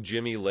quoting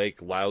Jimmy Lake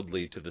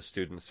loudly to the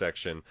student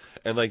section,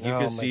 and like you Oh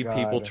can my see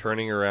God. people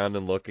turning around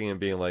and looking and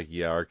being like,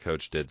 yeah, our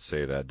coach did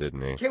say that,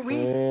 didn't he? Can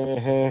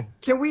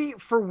we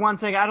for one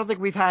second? I don't think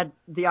we've had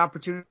the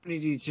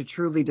opportunity to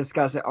truly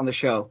discuss it on the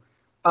show.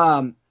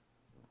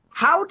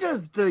 How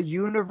does the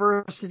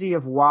University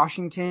of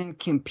Washington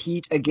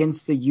compete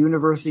against the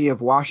University of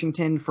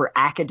Washington for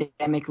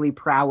academically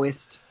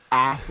prowess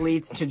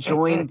athletes to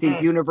join the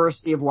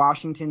University of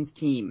Washington's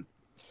team?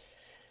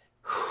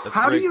 That's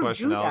How a great do you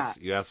question, do Alex.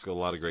 that? You ask a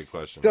lot of great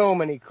questions. So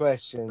many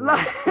questions.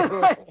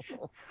 I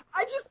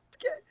just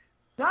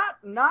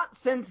not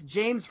since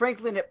James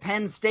Franklin at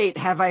Penn State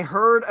have I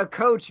heard a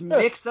coach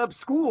mix up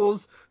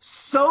schools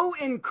so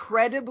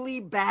incredibly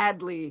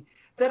badly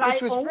that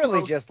Which was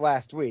really just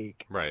last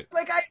week. Right.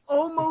 like I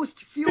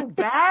almost feel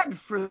bad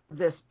for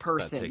this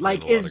person. taking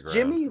Like, a lot is of ground.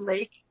 Jimmy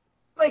Lake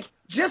like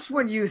just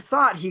when you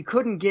thought he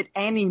couldn't get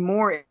any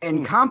more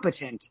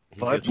incompetent?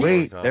 But gets more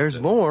wait, there's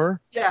incompetent.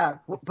 more. Yeah,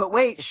 but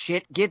wait,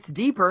 shit gets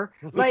deeper.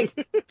 Like,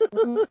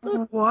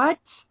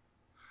 what?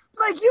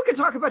 Like, you can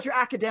talk about your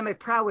academic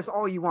prowess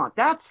all you want.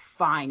 That's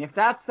fine. If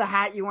that's the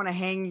hat you want to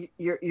hang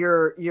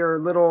your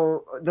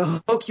little,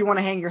 the hook you want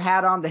to hang your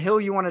hat on, the hill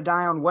you want to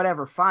die on,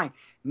 whatever, fine.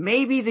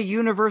 Maybe the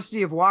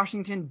University of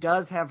Washington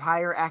does have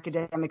higher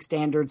academic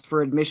standards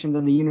for admission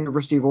than the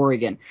University of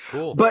Oregon.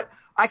 Cool. But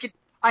I can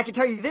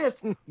tell you this,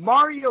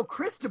 Mario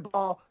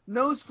Cristobal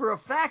knows for a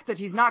fact that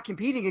he's not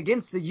competing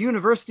against the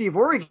University of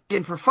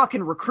Oregon for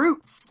fucking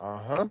recruits.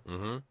 Uh-huh.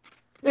 Mm-hmm.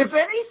 If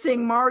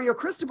anything, Mario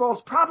Cristobal is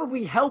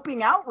probably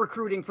helping out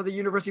recruiting for the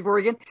University of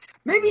Oregon.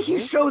 Maybe he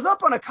shows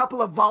up on a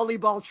couple of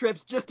volleyball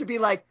trips just to be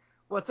like,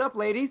 what's up,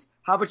 ladies?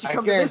 How about you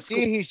come to this school? I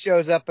guarantee he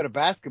shows up at a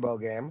basketball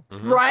game.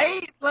 Mm-hmm.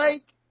 Right?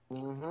 Like,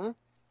 Mm-hmm.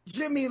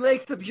 Jimmy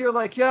Lake's up here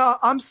like, yeah,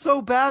 I'm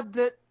so bad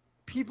that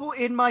people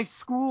in my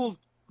school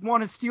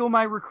want to steal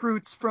my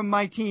recruits from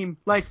my team.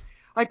 Like,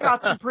 I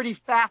got some pretty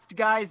fast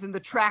guys and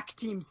the track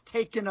team's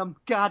taking them.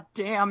 God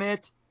damn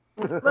it.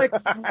 Like,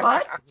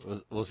 what?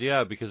 Well,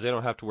 yeah, because they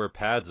don't have to wear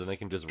pads and they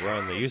can just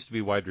run. They used to be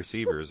wide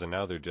receivers, and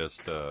now they're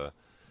just, now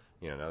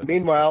they're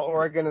Meanwhile,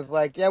 Oregon is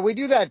like, yeah, we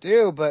do that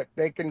too, but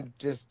they can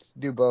just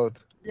do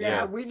both.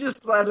 Yeah, we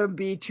just let them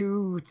be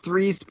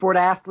 2-3 sport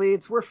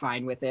athletes. We're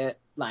fine with it.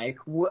 Like,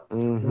 what?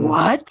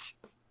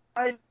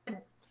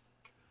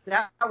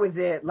 That was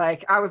it.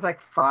 Like, I was like,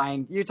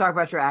 fine, you talk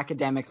about your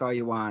academics all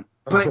you want,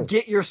 but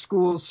get your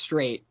schools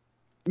straight.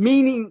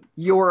 Meaning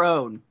your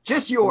own.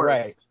 Just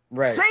yours.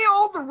 Right. Say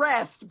all the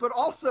rest, but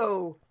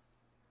also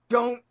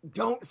don't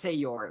say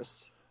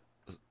yours.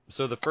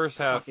 So the first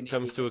half Fucking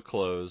comes idiot. to a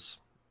close,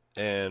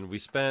 and we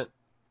spent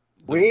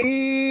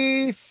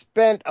We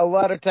spent a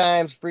lot of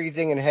times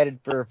freezing and headed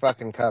for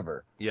fucking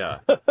cover. yeah.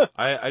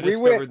 I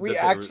discovered We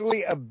that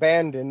actually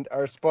abandoned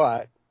our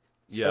spot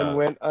yeah. and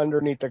went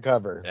underneath the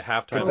cover. At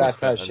halftime, Because we that's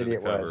how spent under shitty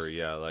the it cover. was.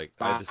 Yeah, like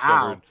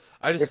Wow.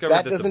 I If discovered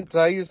that that doesn't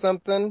tell you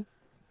something,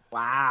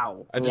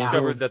 Wow. I Yeah.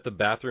 discovered that the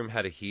bathroom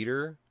had a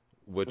heater,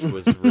 which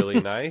was really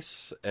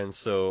nice, and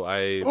so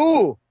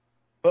ooh.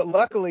 But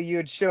luckily you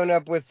had shown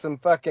up with some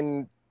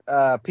fucking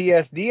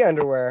PSD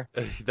underwear.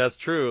 that's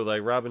true.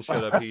 Like Robin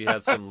showed up, he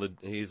had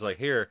he's like,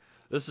 here,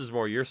 this is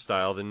more your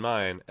style than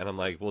mine, and I'm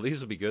like, well,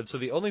 these would be good. So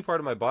the only part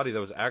of my body that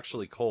was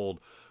actually cold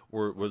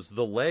was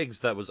the legs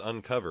that was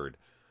uncovered.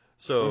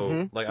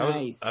 So like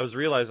Nice. I was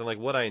realizing like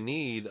what I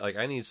need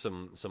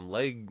some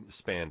leg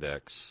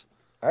spandex.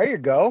 There you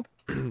go.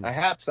 I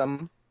have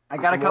some. I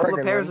got a Some couple of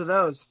Oregon pairs ones. of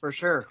those for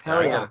sure.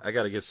 Hell yeah. I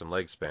gotta get some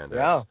leg spandex.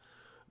 Yeah.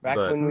 Back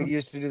But when we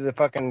used to do the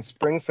fucking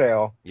spring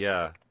sale.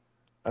 yeah,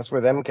 That's where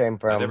them came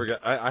from.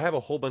 I have a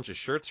whole bunch of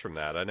shirts from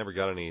that. I never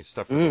got any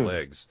stuff for the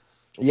legs.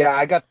 Yeah,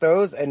 I got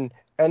those and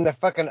the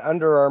fucking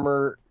Under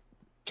Armour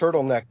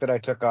turtleneck that I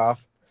took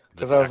off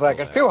because I was like,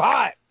 it's too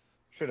hot.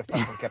 Should have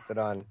fucking kept it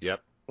on.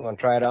 Yep. You want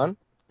to try it on?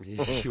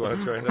 You want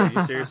to try it out?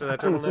 You serious with that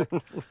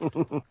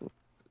turtleneck?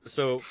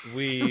 So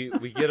we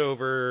get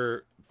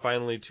over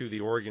finally to the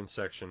Oregon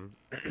section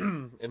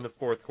in the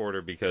fourth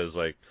quarter because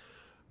like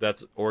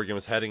that's Oregon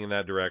was heading in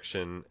that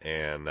direction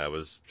and that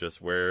was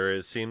just where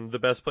it seemed the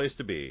best place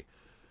to be.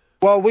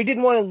 Well, we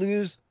didn't want to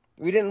lose.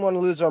 We didn't want to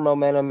lose our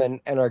momentum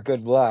and our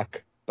good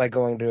luck by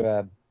going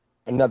to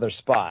another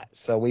spot.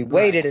 So we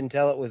waited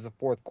until it was the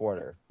fourth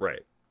quarter.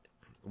 Right.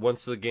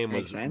 Once the game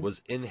Makes sense.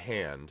 was in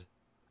hand,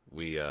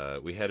 we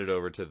headed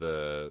over to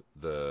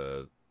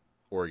the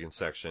Oregon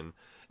section.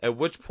 At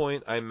which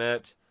point I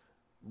met,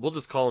 we'll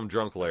just call him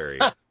Drunk Larry.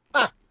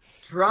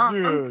 Drunk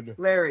Dude.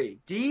 Larry.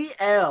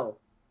 DL.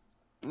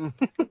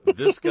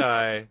 This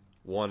guy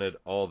wanted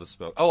all the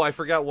smoke. Oh, I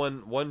forgot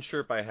one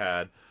chirp I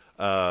had.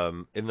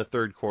 In the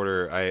third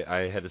quarter,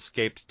 I had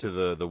escaped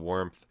to the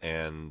warmth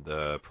and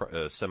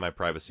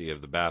semi-privacy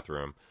of the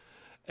bathroom,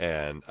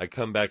 and I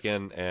come back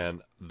in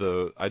and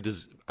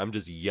I'm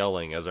just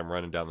yelling as I'm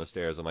running down the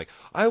stairs. I'm like,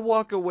 I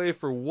walk away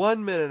for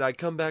 1 minute, I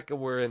come back and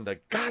we're in the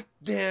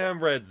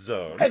goddamn red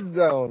zone. Red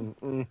zone.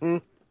 Mm-hmm.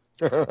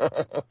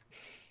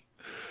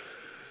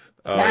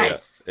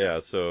 Nice. Yeah.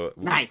 So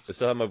Nice. I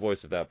still have my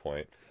voice at that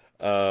point.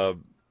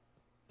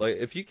 Like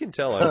if you can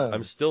tell,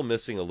 I'm still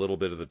missing a little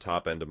bit of the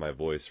top end of my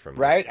voice from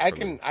Right?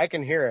 this, I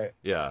can hear it.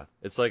 yeah,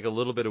 it's like a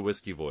little bit of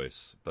whiskey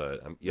voice,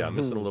 but I'm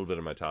missing a little bit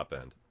of my top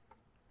end.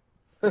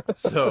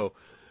 So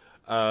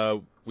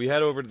we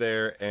head over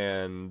there,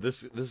 and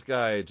this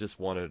guy just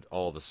wanted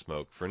all the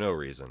smoke for no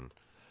reason,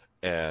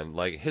 and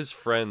like his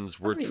friends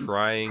were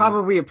trying.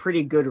 Probably a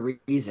pretty good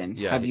reason.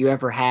 Yeah. Have you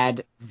ever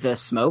had the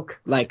smoke?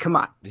 Like, come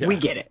on, Yeah, we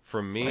get it.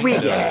 From me, We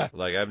no. get it.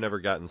 Like I've never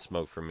gotten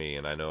smoke from me,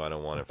 and I know I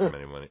don't want it from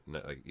anyone.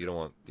 Like you don't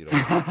want.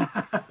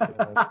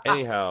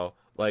 Anyhow,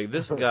 like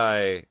this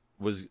guy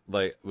was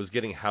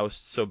getting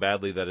housed so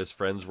badly that his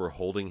friends were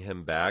holding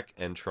him back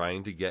and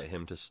trying to get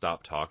him to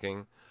stop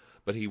talking,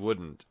 but he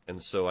wouldn't,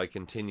 and so I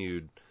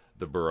continued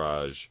the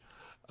barrage.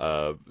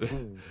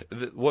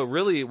 What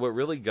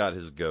really got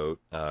his goat,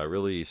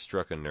 really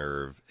struck a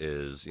nerve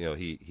is,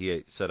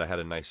 he said I had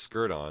a nice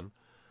skirt on.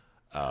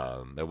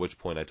 At which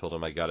point I told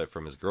him I got it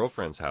from his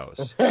girlfriend's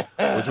house, which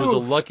was a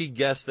lucky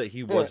guess that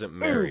he wasn't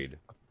married.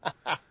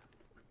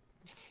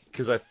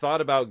 Because I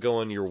thought about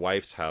going to your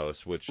wife's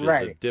house, which is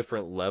a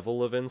different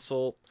level of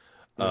insult.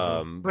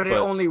 But it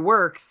only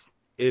works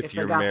if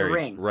you're they got married, the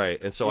ring.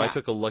 right? And so I Yeah.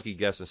 took a lucky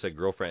guess and said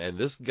girlfriend, and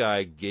this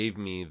guy gave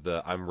me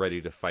the "I'm ready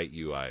to fight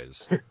you"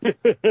 eyes, and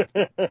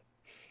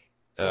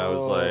I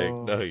was like,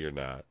 "No, you're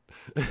not."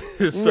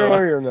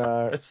 No, you're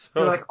not. So,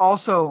 You're like,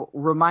 also,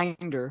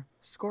 reminder,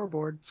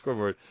 scoreboard.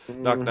 scoreboard.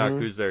 Knock knock.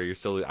 Who's there? You're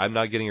still. I'm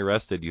not getting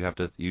arrested. You have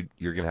to.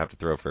 You're gonna have to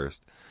throw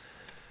first.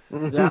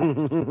 Yeah.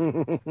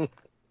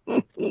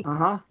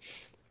 Uh-huh.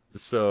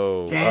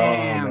 So.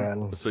 Damn.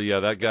 man. So yeah,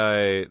 that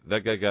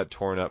guy got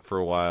torn up for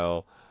a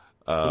while.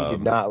 He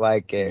did not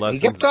like it.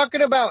 lessons- He kept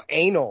talking about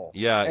anal.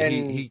 Yeah,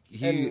 and, he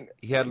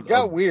had it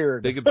got a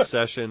weird. big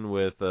obsession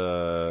with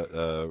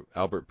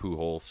Albert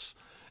Pujols,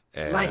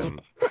 and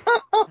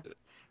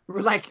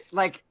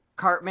Like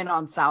Cartman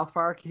on South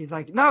Park. He's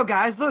like, no,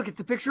 guys, look, it's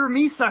a picture of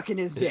me sucking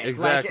his dick.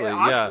 Exactly,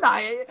 Like,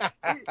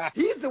 yeah.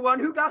 He's the one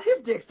who got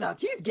his dick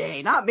sucked. He's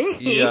gay, not me.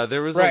 yeah,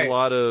 there was Right. a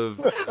lot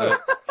of.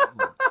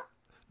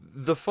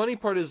 The funny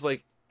part is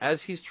like,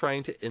 as he's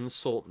trying to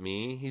insult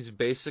me, he's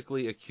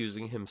basically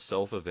accusing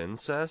himself of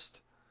incest.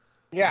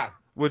 Yeah.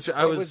 which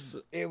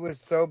it was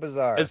so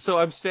bizarre. And so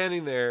I'm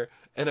standing there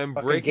and I'm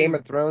Fucking breaking Game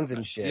of Thrones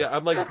and shit. Yeah,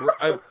 I'm like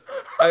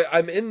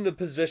I'm in the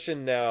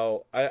position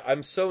now.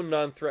 I'm so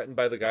non-threatened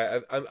by the guy.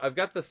 I've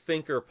got the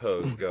thinker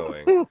pose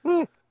going.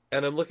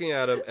 And I'm looking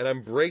at him, and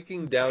I'm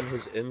breaking down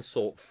his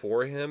insult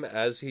for him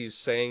as he's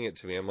saying it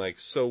to me. I'm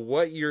like, so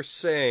what you're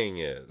saying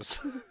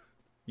is,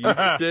 you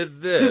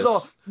did this. He's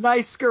all,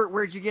 nice skirt,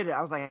 where'd you get it?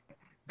 I was like,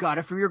 got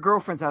it from your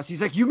girlfriend's house.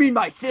 He's like, you mean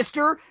my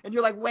sister? And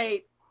you're like,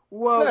 wait,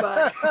 whoa,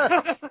 bud.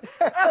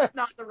 That's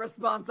not the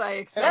response I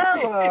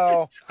expected.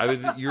 Hello. I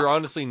mean, you're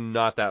honestly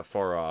not that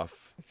far off.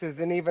 This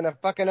isn't even a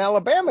fucking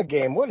Alabama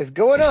game. What is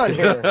going on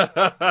here? Yeah,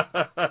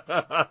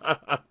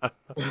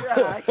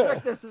 I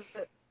expect this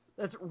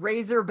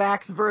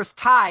Razorbacks versus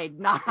Tide,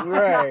 not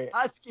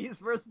Huskies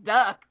versus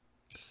Ducks.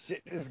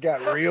 Shit just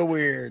got real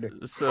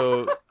weird.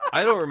 So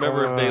I don't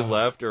remember if they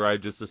left or I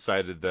just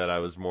decided that I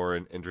was more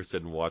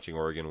interested in watching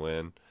Oregon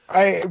win.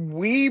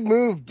 We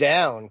moved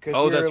down because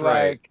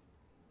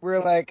we're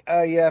like,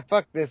 oh yeah,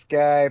 fuck this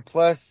guy.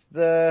 Plus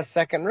the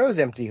second row's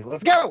empty.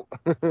 Let's go.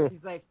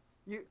 He's like,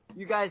 you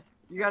guys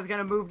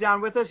gonna move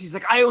down with us? He's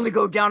like, I only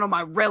go down on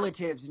my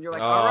relatives. And you're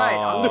like, all right,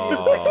 I'll see you in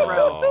the second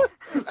row.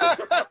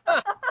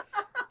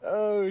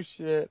 Oh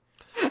shit.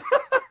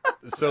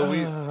 So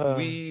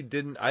I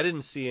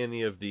didn't see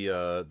any of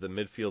the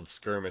midfield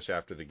skirmish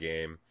after the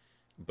game,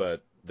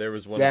 but there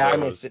was one. Yeah, of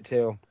those, I missed it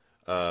too.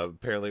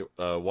 Apparently,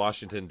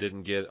 Washington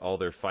didn't get all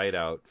their fight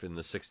out in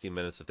the 60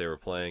 minutes that they were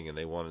playing, and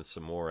they wanted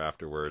some more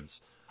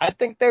afterwards. I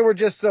think they were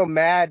just so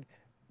mad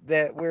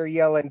that we're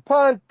yelling,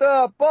 punt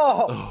the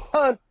ball,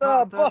 punt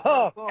the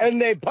ball,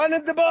 and they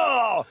punted the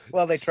ball.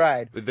 Well, they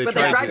tried. They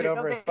tried to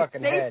over his they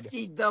fucking head.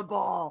 safetied the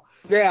ball.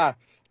 Yeah.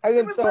 And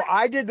then so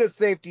I did the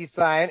safety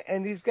sign,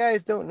 and these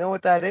guys don't know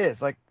what that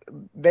is. Like,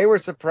 they were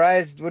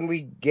surprised when we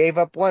gave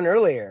up one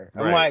earlier.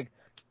 I'm like,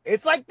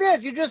 it's like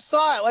this. You just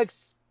saw it like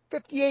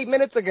 58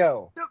 minutes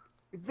ago.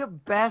 The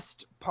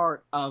best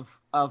part of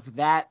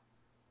that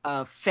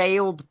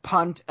failed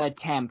punt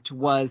attempt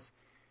was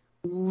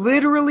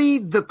literally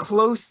the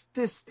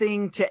closest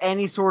thing to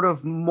any sort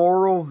of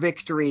moral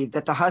victory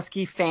that the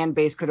Husky fan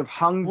base could have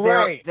hung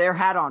their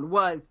hat on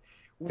was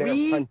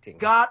we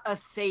got a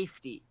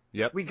safety.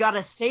 Yep. We got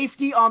a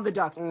safety on the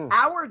Ducks.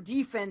 Our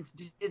defense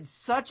did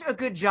such a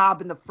good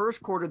job in the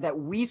first quarter that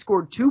we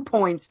scored 2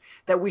 points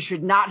that we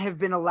should not have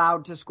been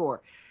allowed to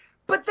score.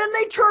 But then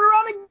they turn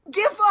around and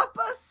give up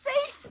a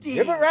safety.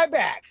 Give it right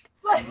back.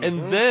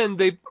 And then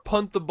they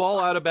punt the ball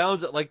out of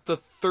bounds at like the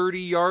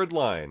 30-yard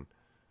line.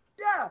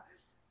 Yeah.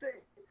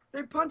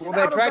 They punted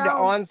out of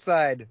bounds.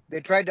 They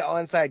tried to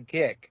onside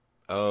kick.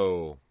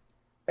 Oh.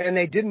 And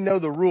they didn't know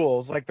the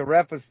rules. Like, the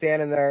ref was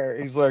standing there.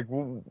 He's like,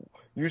 well,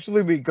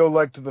 usually we go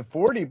like to the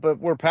 40, but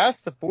we're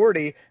past the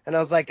 40. And I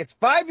was like, it's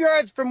 5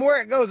 yards from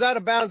where it goes out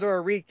of bounds or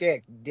a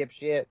re-kick,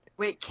 dipshit.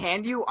 Wait,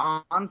 can you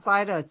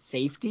onside a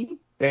safety?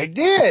 They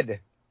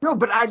did. No,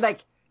 but I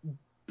like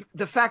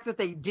the fact that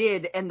they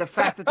did and the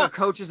fact that their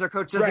coaches are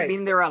coaches doesn't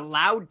mean they're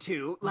allowed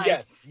to. Like,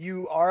 yes,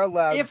 you are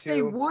allowed if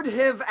they would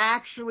have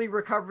actually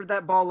recovered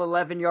that ball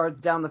 11 yards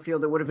down the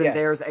field, it would have been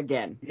theirs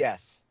again.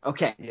 Yes.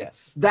 Okay.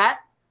 Yes.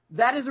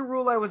 That is a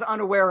rule I was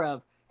unaware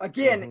of.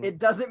 Again, it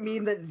doesn't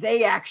mean that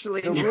they actually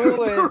the knew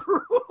rule the is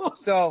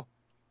rules. So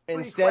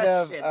instead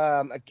of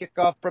a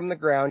kickoff from the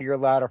ground, you're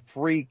allowed a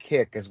free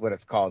kick is what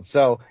it's called.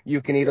 So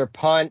you can either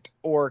punt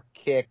or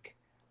kick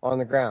on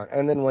the ground.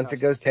 And then once it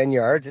goes 10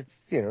 yards, it's,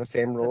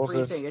 same rules.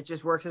 It's a free thing. It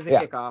just works as a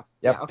kickoff.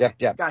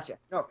 Yep. Gotcha.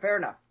 No, fair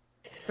enough.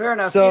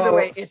 So, either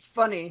way, it's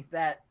funny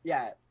that,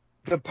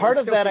 the part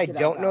of that I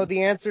don't know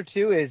the answer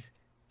to is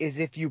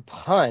if you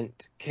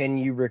punt, can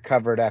you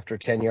recover it after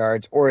 10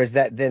 yards? Or is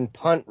that then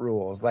punt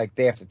rules? Like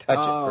they have to touch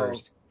it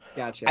first.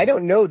 Gotcha. I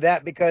don't know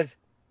that because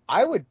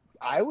I would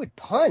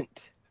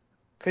punt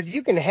because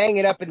you can hang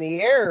it up in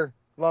the air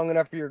long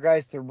enough for your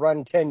guys to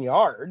run 10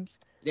 yards.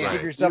 Yeah,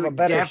 give yourself a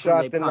better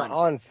shot than the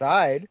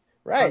onside.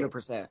 Right.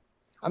 100%.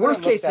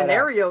 Worst case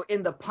scenario,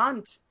 in the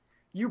punt,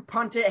 you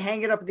punt it,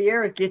 hang it up in the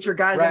air, get your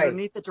guys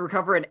underneath it to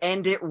recover and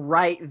end it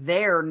right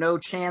there. No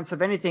chance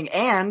of anything.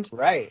 And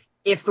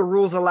if the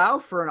rules allow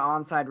for an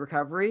onside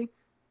recovery,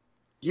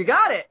 you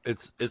got it.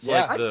 It's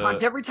like I'd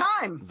punt every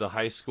time. The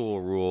high school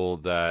rule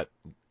that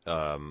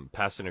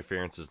pass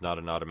interference is not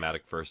an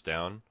automatic first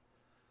down.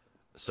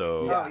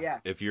 So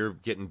if you're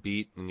getting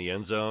beat in the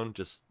end zone,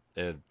 just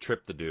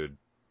trip the dude.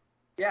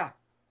 Yeah.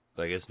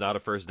 Like, it's not a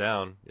first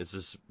down. It's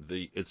just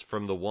it's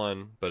from the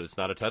one, but it's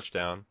not a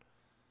touchdown.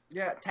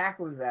 Yeah,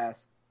 tackle his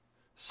ass.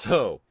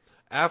 So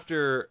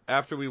after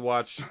we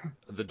watched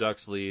the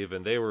Ducks leave,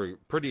 and they were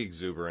pretty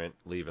exuberant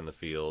leaving the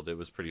field, it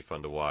was pretty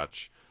fun to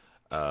watch.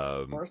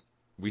 Of course.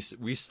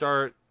 We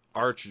start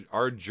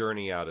our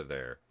journey out of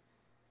there.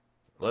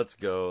 Let's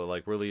go.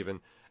 Like, we're leaving,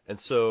 and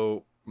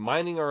so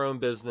minding our own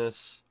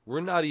business. We're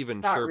not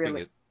even chirping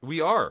it.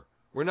 We are.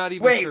 We're not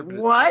even chirping.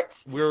 Wait,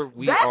 what?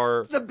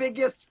 That's the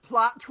biggest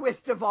plot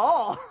twist of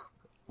all.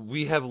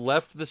 We have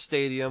left the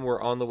stadium.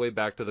 We're on the way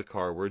back to the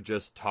car. We're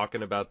just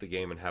talking about the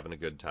game and having a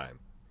good time.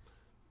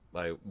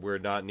 Like, we're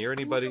not near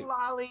anybody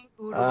Oodalali,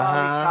 Uh-huh.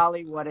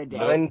 golly, what a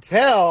day.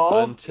 Until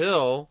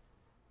until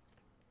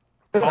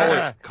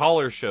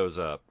caller shows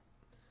up.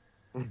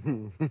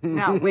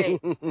 Now, wait.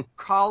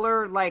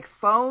 Collar like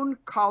phone,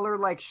 collar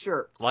like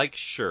shirt. Like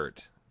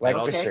shirt. Like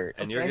And the Okay, shirt.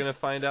 And you're okay. going to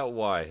find out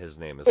why his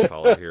name is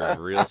Caller here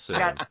real soon.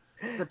 Got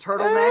the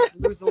turtleneck,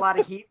 lose a lot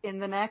of heat in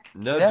the neck.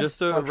 No, Yeah,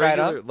 just a wanna try it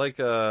on?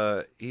 regular,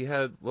 like, he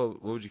had,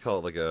 what would you call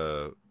it, like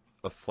a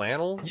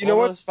flannel? You know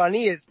what's almost?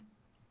 funny is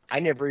I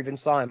never even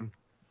saw him.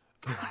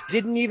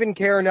 Didn't even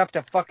care enough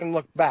to fucking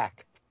look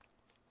back.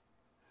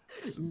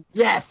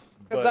 Yes.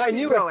 Because But- I Keep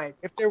knew going.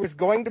 if there was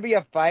going to be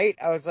a fight,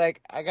 I was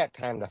like, I got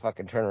time to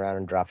fucking turn around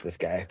and drop this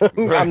guy.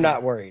 Right. I'm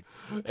not worried.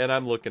 And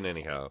I'm looking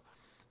anyhow.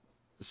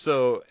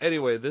 So,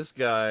 anyway, this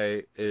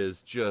guy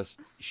is just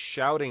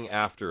shouting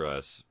after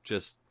us,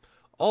 just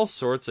all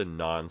sorts of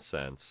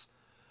nonsense.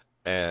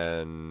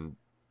 And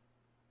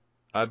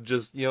I'm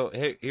just,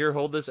 hey, here,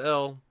 hold this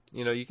L.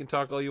 You can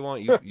talk all you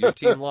want. Your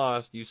team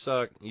lost. You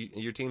suck.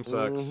 Your team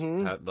sucks.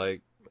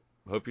 Mhm.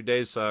 Hope your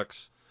day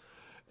sucks.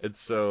 And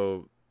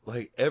so,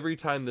 like, every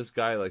time this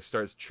guy, like,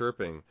 starts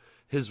chirping,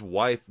 his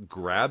wife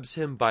grabs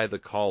him by the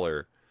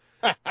collar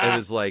and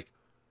is like,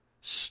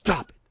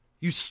 stop it.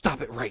 You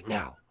stop it right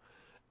now.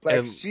 Like,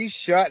 and- she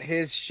shut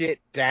his shit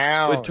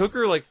down. It took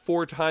her, like,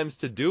 4 times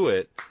to do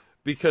it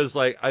because,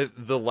 like,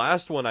 the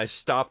last one I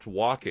stopped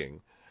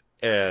walking.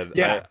 And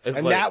Yeah, and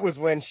and that was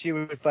when she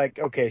was like,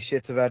 okay,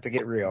 shit's about to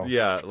get real.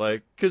 Yeah,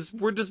 like, because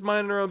we're just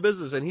minding our own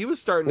business, and he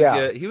was starting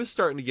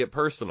to get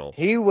personal.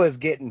 He was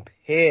getting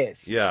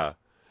pissed. Yeah,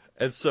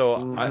 and so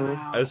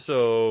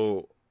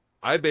Mhm.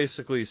 I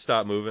basically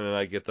stop moving, and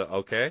I get the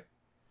okay,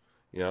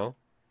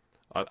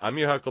 I'm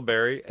your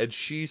Huckleberry, and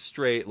she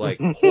straight like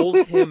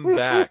pulls him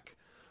back,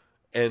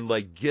 and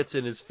like gets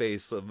in his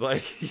face,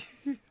 like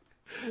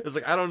it's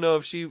like I don't know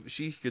if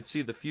she could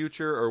see the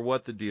future or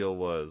what the deal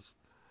was.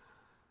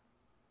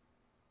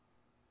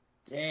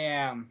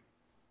 Damn.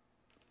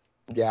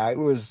 Yeah, it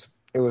was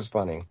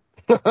funny.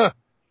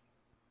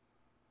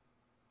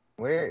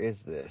 Where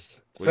is this?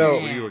 What are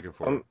you looking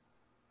for?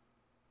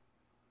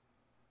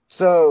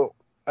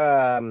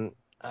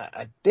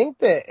 I think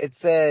that it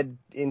said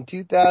in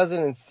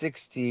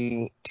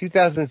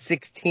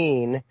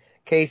 2016,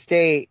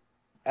 K-State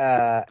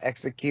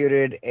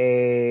executed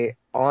a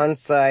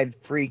onside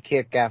free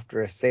kick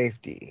after a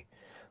safety,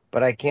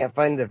 but I can't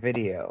find the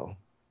video.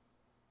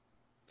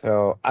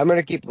 So I'm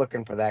gonna keep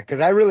looking for that because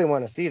I really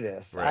want to see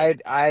this.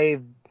 Right.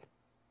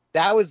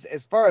 That was,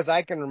 as far as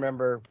I can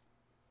remember,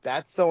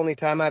 that's the only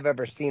time I've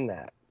ever seen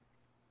that.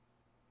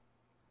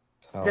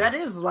 So.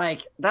 That's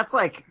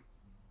like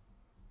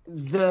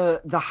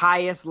the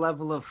highest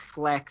level of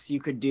flex you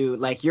could do.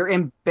 Like, you're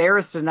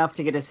embarrassed enough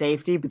to get a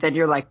safety, but then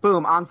you're like,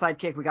 boom, onside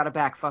kick, we got it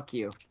back, fuck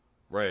you.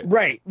 Right.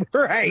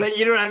 But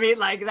you know what I mean?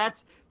 Like,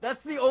 that's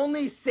the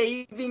only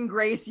saving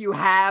grace you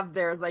have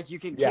there, is like, you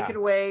can kick it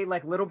away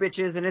like little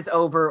bitches and it's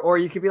over, or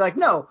you could be like,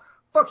 no,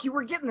 fuck you,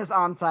 we're getting this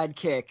onside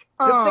kick.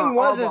 The thing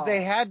was, all is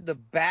they had the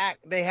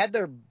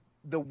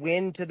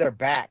wind to their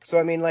back. So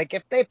I mean, like,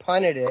 if they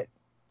punted it,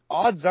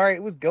 odds are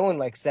it was going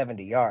like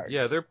 70 yards.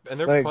 Yeah, their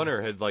like,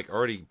 punter had like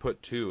already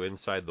put 2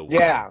 inside the wall.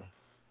 Yeah.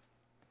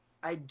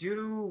 I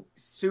do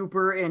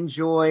super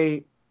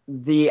enjoy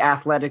the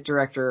athletic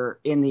director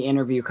in the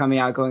interview coming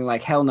out going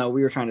like, hell no,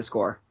 we were trying to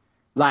score.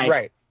 Like,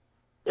 right.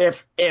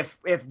 If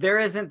there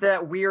isn't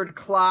that weird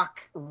clock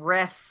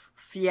ref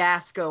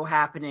fiasco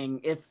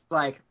happening, it's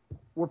like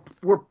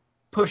we're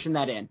pushing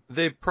that in.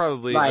 They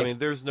probably, Like, I mean,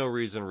 there's no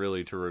reason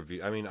really to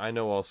review. I mean, I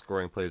know all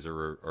scoring plays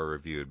are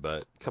reviewed,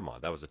 but come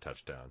on, that was a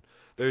touchdown.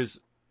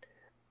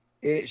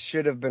 It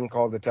should have been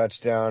called a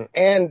touchdown.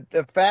 And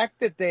the fact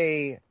that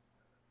they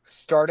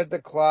started the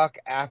clock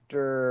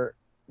after,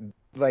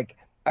 like,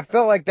 I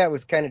felt like that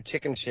was kind of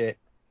chicken shit.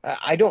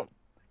 I don't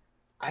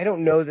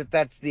know that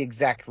that's the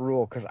exact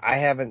rule because I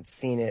haven't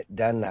seen it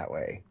done that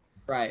way.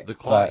 right. The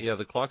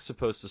clock's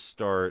supposed to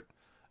start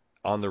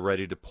on the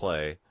ready to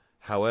play.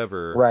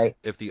 However, right.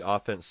 if the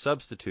offense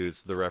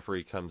substitutes, the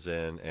referee comes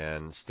in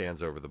and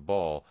stands over the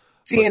ball.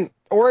 See, and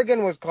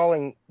Oregon was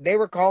calling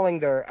their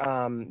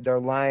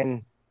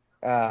line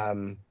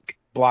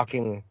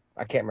blocking.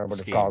 I can't remember what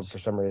schemes. it's called for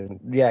some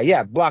reason.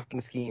 Yeah, blocking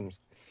schemes.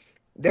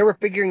 They were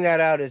figuring that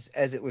out as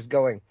it was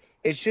going.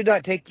 It should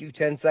not take you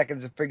 10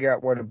 seconds to figure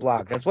out where to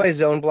block. That's why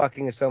zone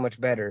blocking is so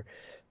much better.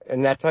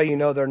 And that's how you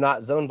know they're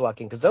not zone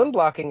blocking. Because zone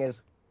blocking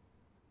is,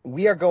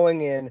 we are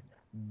going in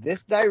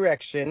this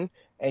direction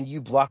and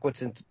you block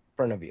what's in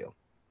front of you.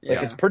 Like,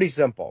 Yeah. it's pretty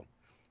simple.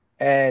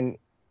 And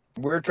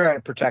we're trying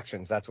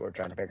protections. That's what we're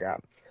trying to figure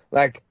out.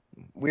 Like,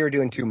 we were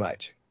doing too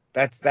much.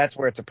 That's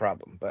where it's a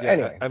problem. But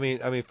anyway. I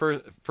mean,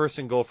 first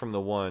and goal from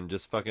the 1,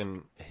 just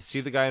fucking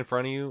see the guy in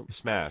front of you,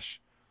 smash.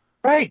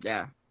 Right.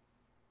 Yeah.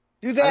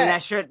 Do that. I mean,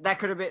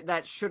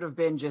 that should have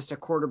been just a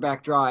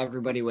quarterback draw.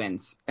 Everybody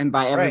wins, and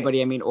by everybody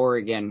I mean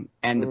Oregon,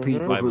 and the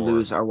people By who more.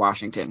 lose are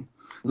Washington.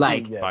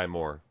 Like, Yes. By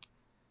more.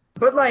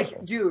 But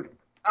like, dude,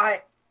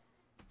 that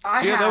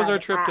was our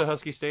trip to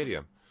Husky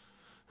Stadium.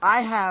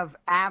 I have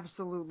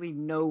absolutely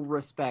no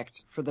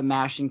respect for the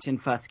Mashington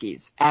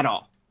Fuskies at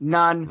all.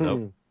 None.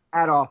 Nope.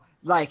 At all.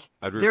 Like,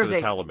 I'd root there's for the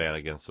a Taliban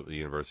against the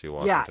University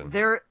of yeah.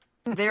 Washington.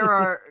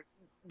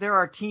 There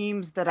are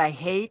teams that I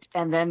hate,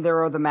 and then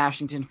there are the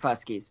Mashington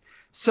Fuskies.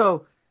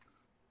 So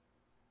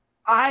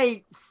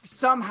I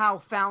somehow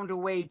found a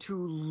way to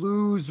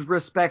lose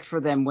respect for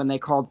them when they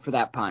called for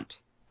that punt.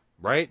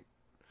 Right?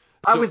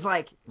 I So was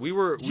like, we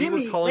were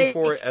Jimmy calling Lake,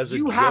 for it as a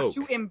you joke. have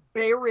to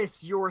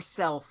embarrass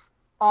yourself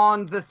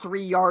on the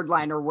 3-yard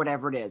line or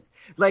whatever it is.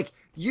 Like,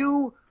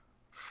 you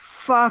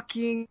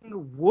fucking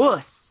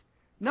wuss.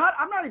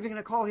 I'm not even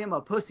gonna call him a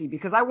pussy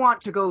because I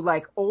want to go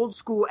like old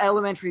school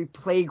elementary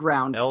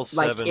playground. L7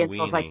 like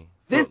weenie, like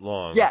this, foot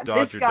long, yeah,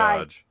 Dodger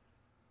Dodge.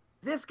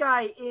 This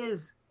guy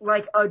is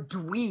like a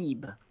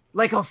dweeb,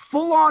 like a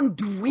full-on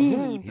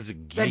dweeb. He's a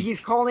geek. That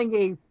he's calling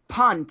a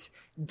punt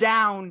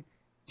down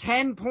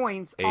 10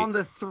 points 8. on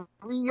the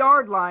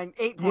 3-yard line,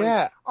 8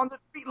 points on the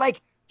 3.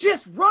 Like,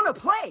 just run a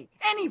play,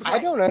 any play. I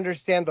don't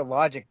understand the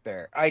logic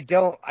there. I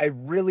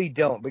really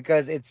don't,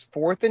 because it's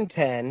 4th and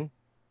 10,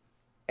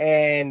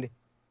 and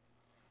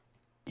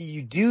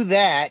you do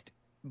that,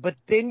 but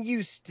then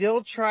you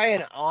still try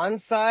an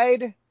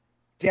onside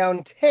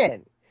down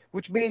 10,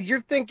 which means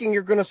you're thinking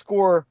you're going to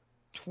score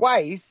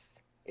twice,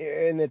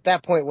 and at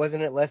that point,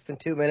 wasn't it less than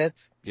 2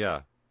 minutes?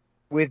 Yeah.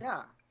 With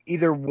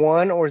either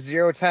 1 or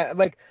 0 time.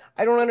 Like,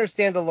 I don't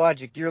understand the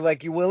logic. You're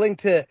willing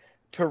to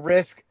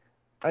risk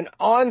an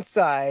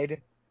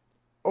onside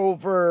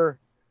over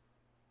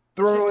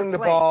throwing the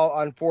ball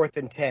on 4th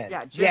and 10.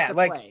 Yeah, just a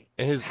play.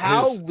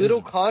 How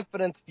little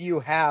confidence do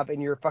you have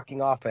in your fucking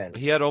offense?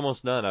 He had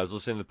almost none. I was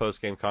listening to the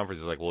post-game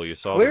conference. He's like, well, you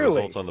saw the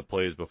results on the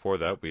plays before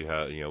that. We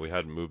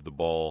hadn't moved the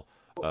ball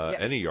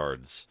any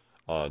yards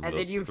on and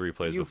the then 3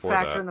 plays You before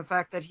that. factor in the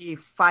fact that he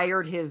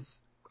fired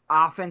his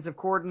offensive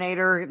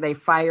coordinator. They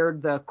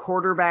fired the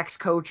quarterback's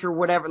coach or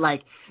whatever.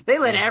 Like, they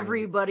let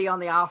everybody on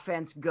the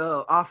offense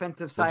go,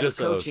 offensive side of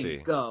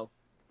coaching go.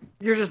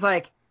 You're just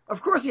like,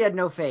 of course he had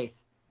no faith.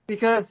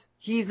 Because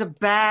he's a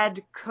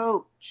bad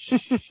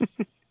coach.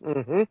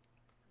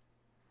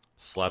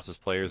 Slaps his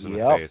players in the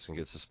face and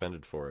gets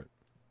suspended for it.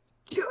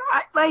 Dude,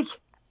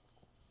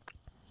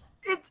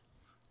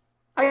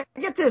 I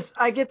get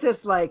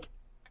this like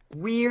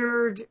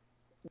weird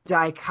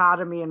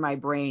dichotomy in my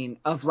brain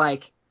of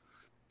like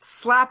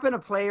slapping a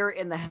player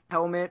in the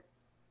helmet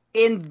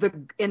in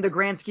the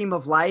grand scheme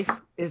of life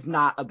is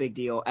not a big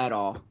deal at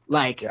all.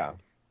 Like,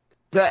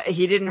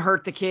 he didn't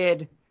hurt the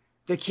kid.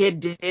 The kid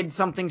did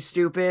something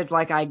stupid,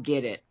 like, I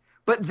get it.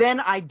 But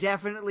then I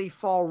definitely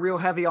fall real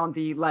heavy on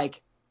the,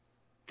 like,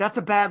 that's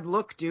a bad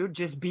look, dude.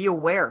 Just be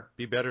aware.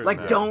 Be better than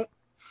that. Don't.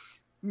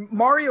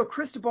 Mario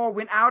Cristobal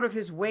went out of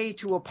his way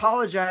to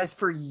apologize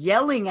for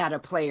yelling at a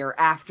player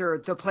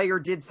after the player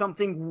did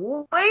something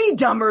way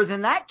dumber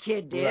than that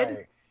kid did.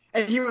 Right.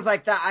 And he was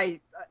like, that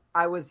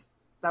was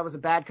a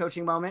bad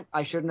coaching moment.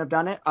 I shouldn't have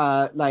done it.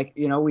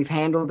 We've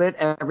handled it.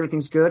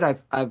 Everything's good.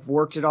 I've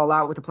worked it all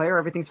out with the player.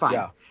 Everything's fine.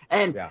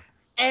 Yeah.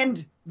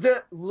 And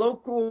the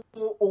local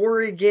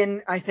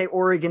Oregon, I say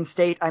Oregon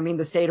State, I mean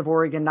the state of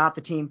Oregon, not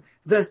the team.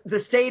 The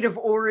state of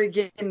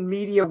Oregon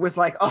media was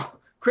like, oh,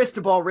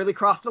 Cristobal really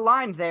crossed a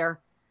line there.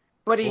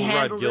 But he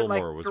handled Rod Gilmore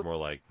it like... was more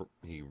like,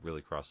 he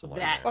really crossed the line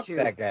that there. too.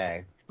 Fuck that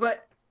guy.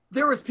 But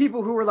there was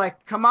people who were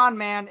like, come on,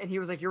 man. And he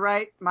was like, you're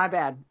right, my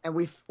bad. And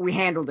we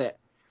handled it.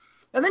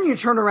 And then you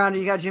turn around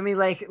and you got Jimmy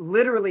Lake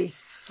literally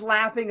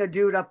slapping a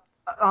dude up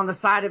on the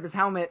side of his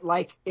helmet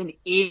like an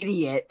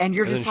idiot, and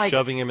you're just like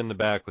shoving him in the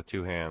back with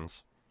 2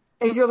 hands.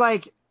 And you're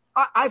like,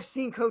 I've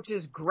seen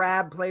coaches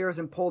grab players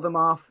and pull them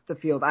off the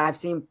field. I've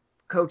seen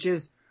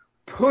coaches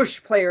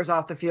push players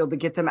off the field to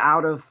get them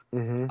out of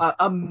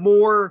a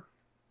more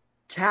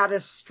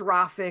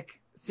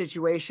catastrophic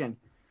situation.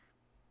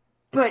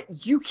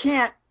 But you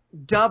can't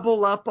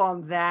double up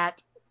on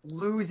that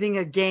losing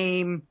a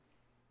game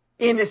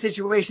in a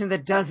situation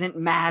that doesn't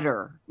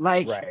matter.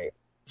 Like,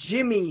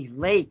 Jimmy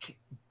Lake,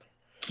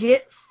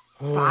 get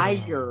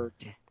fired.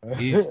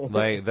 He's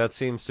like, that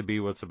seems to be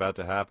what's about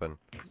to happen.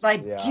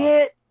 Like,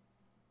 get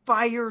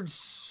fired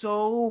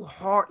so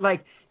hard.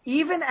 Like,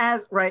 even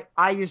as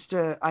I used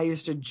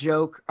to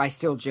joke. I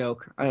still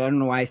joke. I don't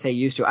know why I say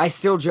used to. I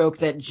still joke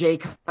that Jay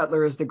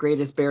Cutler is the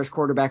greatest Bears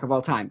quarterback of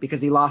all time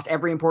because he lost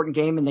every important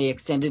game and they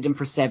extended him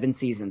for 7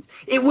 seasons.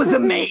 It was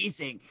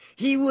amazing.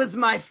 He was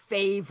my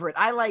favorite.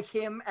 I like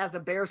him as a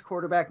Bears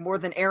quarterback more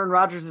than Aaron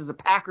Rodgers as a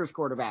Packers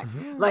quarterback.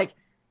 Like,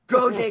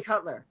 go Jay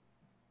Cutler.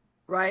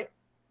 Right?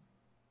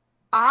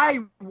 I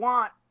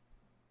want,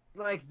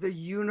 like, the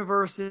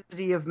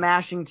University of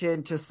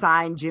Mashington to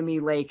sign Jimmy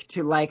Lake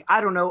to, like,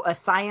 I don't know, a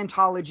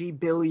Scientology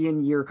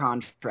billion-year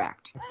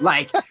contract.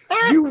 Like,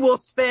 you will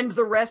spend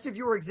the rest of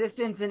your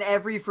existence and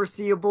every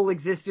foreseeable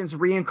existence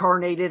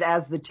reincarnated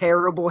as the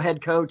terrible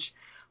head coach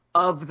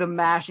of the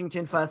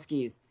Mashington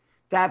Fuskies.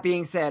 That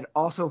being said,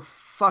 also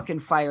fucking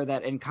fire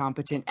that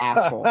incompetent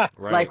asshole.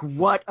 Like,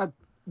 what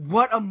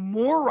a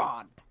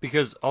moron.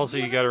 Because also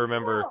you got to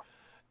remember,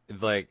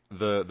 like,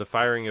 the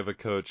firing of a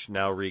coach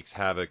now wreaks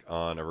havoc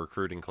on a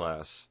recruiting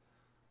class.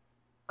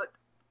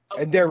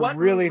 And they're what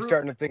really recruit-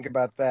 starting to think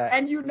about that.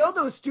 And you know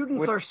those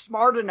students are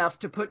smart enough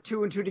to put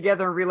 2 and 2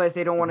 together and realize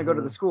they don't want to go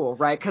to the school,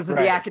 right? Because of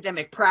the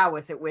academic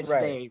prowess at which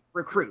they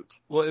recruit.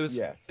 Well, it was.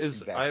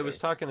 exactly. I was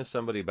talking to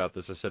somebody about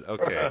this. I said,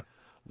 okay,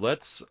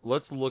 let's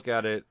look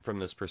at it from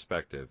this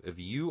perspective. If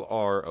you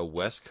are a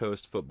West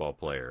Coast football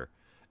player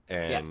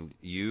and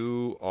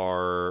you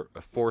are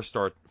a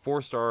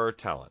four-star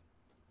talent,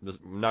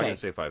 I'm not going to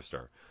say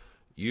 5-star.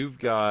 You've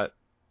got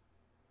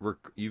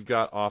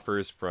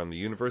offers from the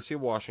University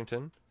of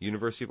Washington,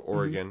 University of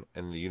Oregon,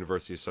 and the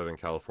University of Southern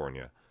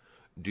California.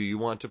 Do you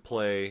want to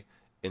play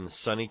in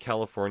sunny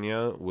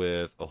California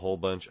with a whole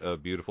bunch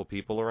of beautiful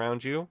people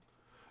around you?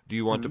 Do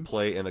you want to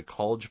play in a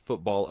college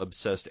football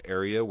obsessed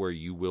area where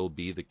you will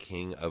be the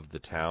king of the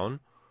town?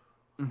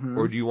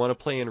 Or do you want to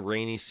play in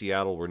rainy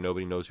Seattle where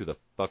nobody knows who the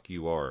fuck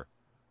you are?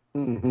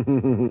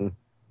 I'm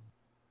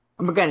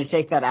going to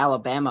take that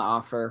Alabama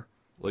offer.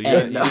 Well, you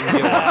didn't get one.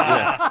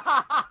 Yeah.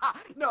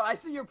 No, I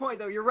see your point,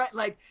 though. You're right.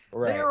 Like,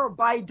 they are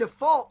by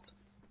default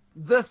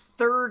the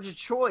third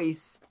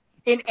choice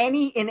in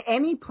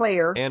any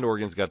player. And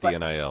Oregon's got the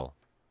NIL.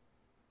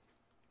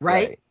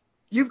 Right?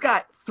 You've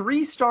got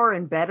 3-star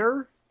and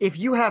better if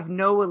you have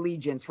no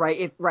allegiance,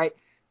 right?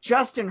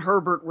 Justin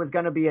Herbert was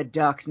going to be a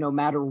Duck no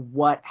matter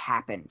what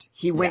happened.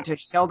 He went to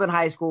Sheldon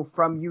High School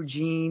from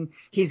Eugene.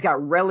 He's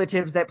got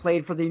relatives that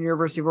played for the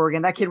University of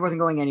Oregon. That kid wasn't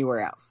going anywhere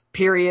else,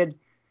 period.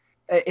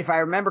 If I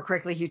remember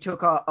correctly, he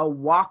took a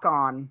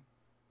walk-on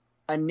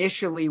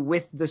initially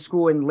with the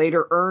school and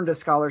later earned a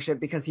scholarship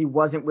because he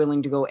wasn't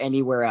willing to go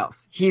anywhere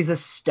else. He's a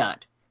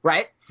stud,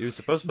 right? He was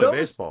supposed to play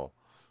baseball.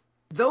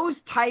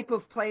 Those type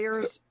of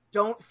players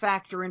don't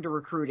factor into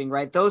recruiting,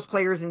 right? Those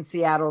players in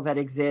Seattle that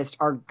exist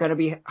are going to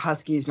be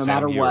Huskies no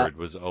matter what. Sam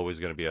was always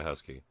going to be a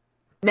Husky.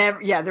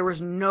 Never, there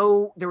was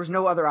no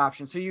other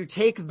option. So you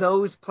take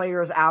those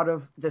players out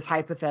of this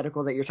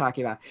hypothetical that you're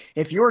talking about.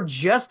 If you're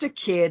just a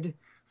kid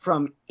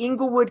from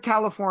Inglewood,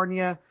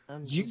 California,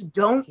 you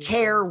don't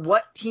care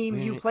what team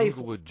you play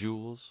Inglewood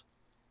Jewels.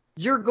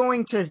 You're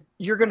going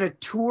to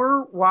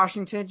tour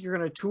Washington, you're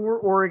going to tour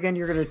Oregon,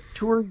 you're going to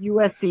tour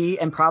USC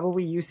and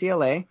probably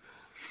UCLA,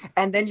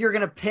 and then you're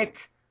going to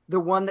pick the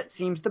one that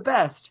seems the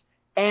best.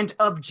 And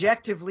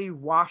objectively,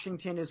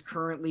 Washington is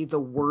currently the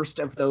worst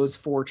of those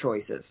 4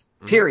 choices.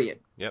 Period.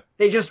 Yep.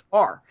 They just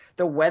are.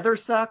 The weather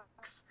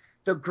sucks.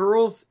 The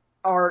girls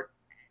are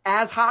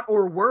as hot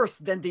or worse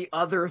than the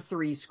other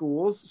 3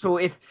 schools. So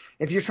if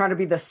you're trying to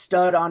be the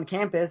stud on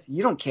campus,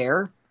 you don't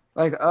care.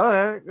 Like,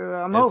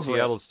 I'm over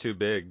Seattle's too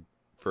big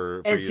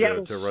for you to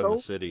run the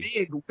city.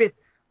 Big with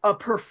a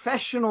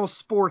professional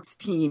sports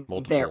team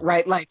there,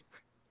 right? Like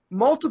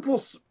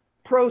multiple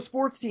pro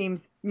sports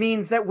teams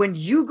means that when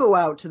you go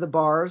out to the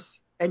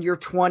bars and you're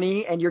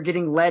 20 and you're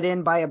getting let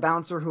in by a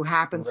bouncer who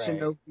happens to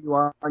know who you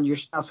are and you're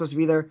not supposed to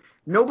be there,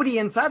 nobody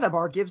inside the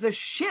bar gives a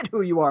shit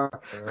who you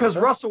are because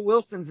Russell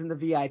Wilson's in the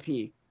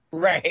VIP.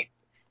 Right.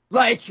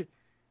 Like,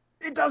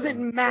 it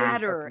doesn't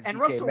matter. And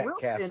Russell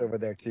Wilson over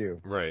there too.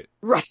 Right.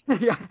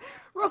 Yeah.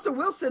 Russell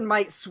Wilson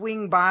might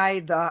swing by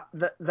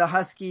the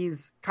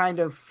Huskies kind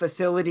of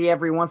facility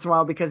every once in a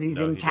while because he's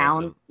in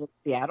town in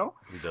Seattle.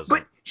 He doesn't.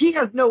 But he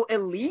has no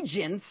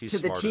allegiance to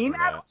the team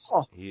at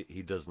all.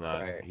 He does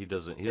not. Right. He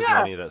doesn't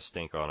have any of that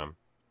stink on him.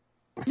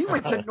 He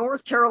went to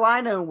North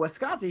Carolina and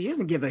Wisconsin. He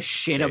doesn't give a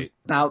shit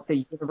about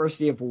the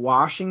University of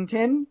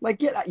Washington.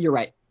 Like, you're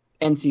right.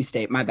 NC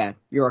State. My bad.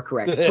 You are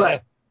correct.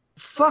 But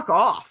fuck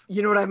off.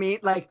 You know what I mean?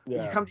 Like,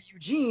 you come to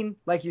Eugene,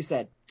 like you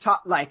said,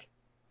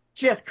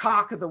 just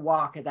cock of the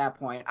walk at that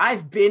point.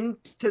 I've been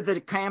to the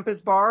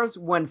campus bars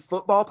when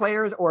football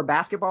players or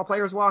basketball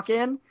players walk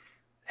in.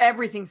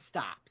 Everything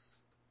stops.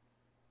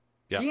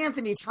 Yeah.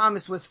 D'Anthony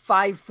Thomas was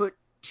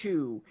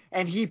 5'2",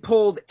 and he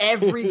pulled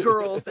every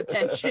girl's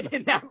attention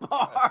in that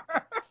bar.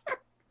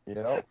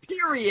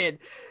 Period.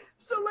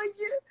 So, like,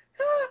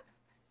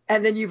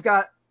 and then you've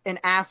got an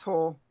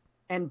asshole,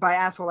 and by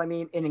asshole I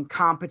mean an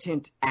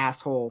incompetent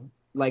asshole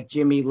like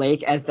Jimmy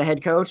Lake as the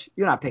head coach.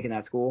 You're not picking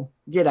that school.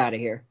 Get out of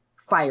here.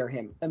 Fire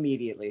him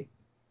immediately.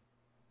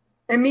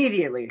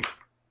 Immediately.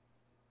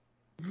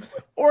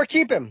 Or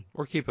keep him.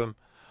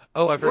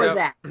 Oh, I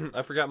forgot.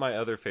 I forgot my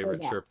other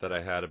favorite chirp that I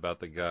had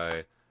about the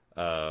guy,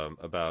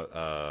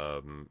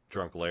 about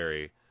Drunk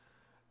Larry.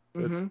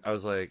 I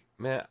was like,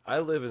 man, I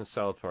live in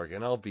South Park,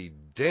 and I'll be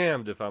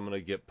damned if I'm gonna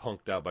get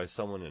punked out by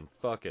someone in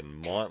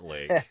fucking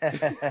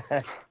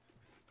Montlake.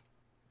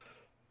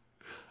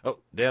 Oh,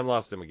 damn,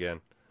 lost him again.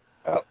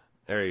 Oh,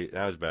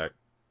 now he's back.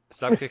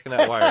 Stop kicking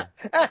that wire.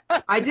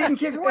 I didn't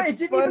kick away. It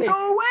didn't even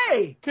go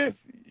away.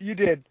 You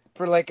did.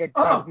 For like a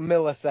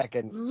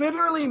millisecond.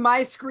 Literally,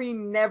 my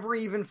screen never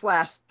even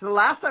flashed. So the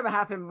last time it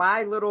happened,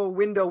 my little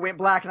window went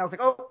black, and I was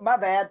like, oh, my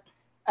bad.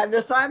 And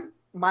this time,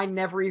 mine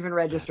never even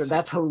registered.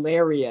 That's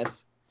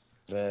hilarious.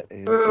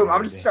 Boom.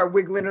 I'm just start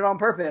wiggling it on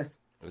purpose.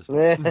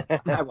 I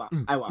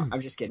won't.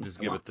 I'm just kidding. Just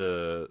give it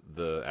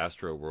the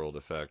Astro World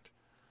effect.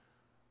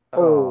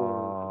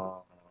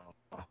 Oh.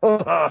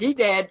 He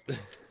dead.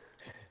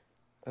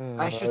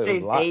 I should say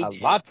they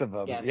did. Lots of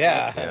them. Yes,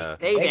 Yeah. Yeah.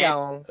 they They did.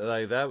 gone.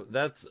 Like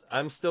that's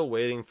I'm still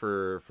waiting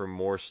for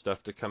more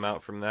stuff to come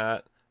out from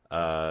that.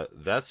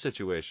 That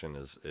situation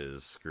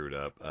is screwed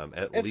up.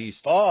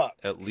 It's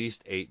fucked. At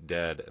least 8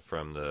 dead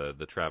from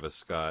the Travis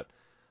Scott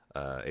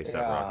A$AP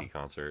Yeah. Rocky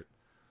concert.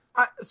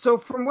 So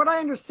from what I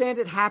understand,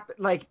 it happened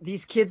like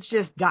these kids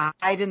just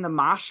died in the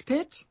mosh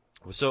pit.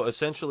 So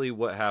essentially,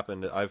 what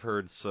happened? I've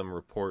heard some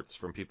reports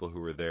from people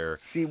who were there.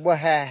 See what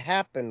had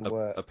happened.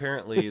 What?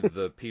 Apparently,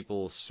 the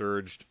people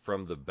surged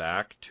from the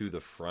back to the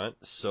front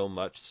so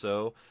much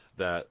so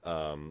that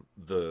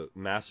the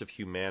mass of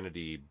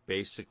humanity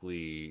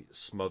basically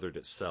smothered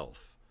itself.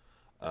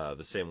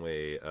 The same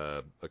way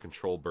a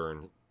control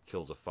burn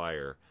kills a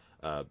fire.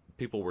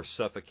 People were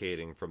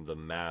suffocating from the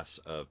mass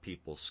of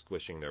people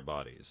squishing their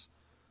bodies,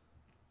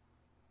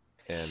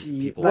 and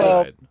people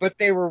died. But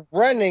they were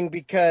running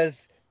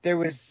because there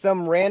was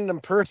some random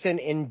person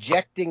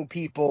injecting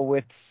people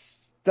with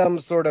some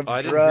sort of drug.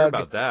 I didn't hear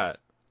about that.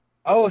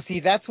 Oh,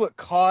 see, that's what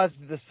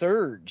caused the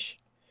surge.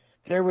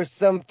 There was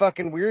some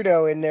fucking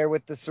weirdo in there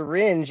with the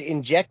syringe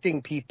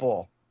injecting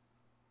people.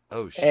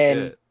 Oh shit!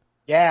 And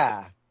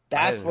yeah,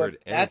 that's what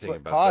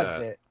about caused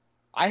that. it.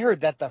 I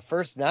heard that the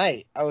first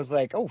night. I was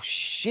like, oh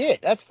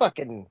shit, that's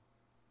fucking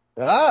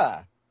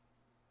yeah.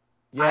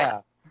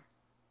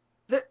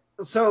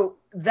 So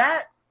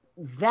that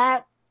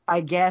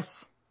I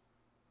guess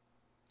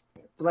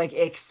like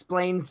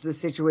explains the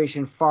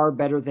situation far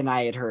better than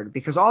I had heard,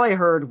 because all I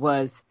heard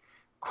was,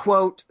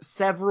 quote,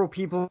 several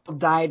people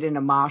died in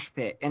a mosh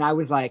pit, and I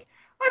was like,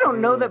 I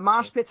don't know that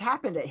mosh pits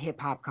happened at hip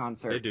hop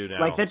concerts. They do now.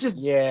 Like that just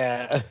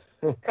yeah.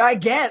 I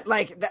get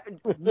like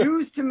that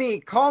news to me.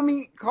 Call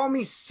me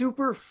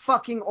super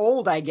fucking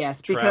old, I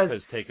guess, because Trap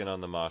has taken on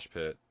the mosh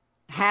pit.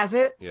 Has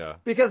it? Yeah.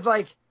 Because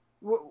like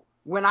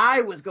when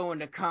I was going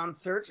to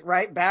concerts,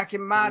 right back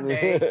in my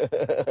day,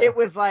 it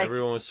was like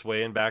everyone was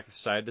swaying back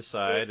side to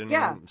side, and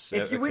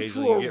if you went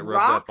to occasionally a you get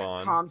rubbed rock up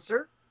on.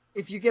 concert,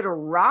 if you get a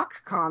rock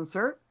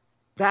concert,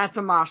 that's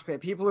a mosh pit.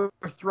 People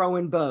are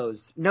throwing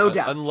bows, no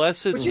doubt.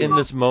 Unless it's in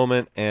this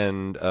moment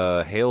and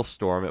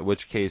hailstorm, at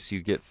which case you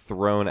get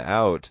thrown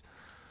out.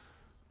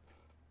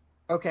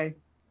 Okay,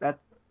 that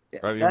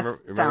remember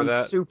sounds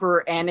that?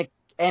 super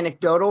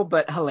anecdotal,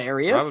 but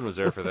hilarious. Robin was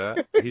there for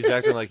that. He's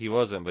acting like he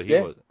wasn't, but he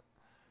was.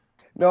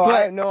 No,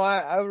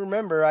 I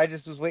remember. I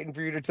just was waiting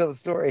for you to tell the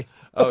story.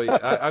 Oh, yeah.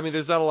 I mean,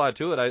 there's not a lot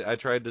to it. I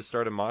tried to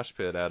start a mosh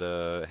pit at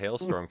a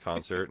hailstorm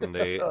concert, and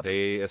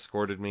they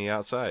escorted me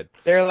outside.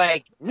 They're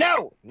like,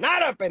 no,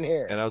 not up in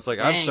here. And I was like,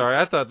 I'm sorry,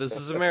 I thought this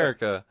was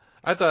America.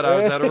 I thought I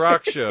was at a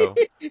rock show.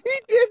 He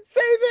did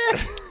say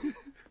that.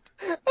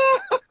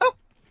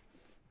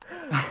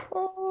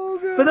 Oh,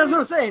 God. But that's what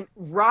I'm saying.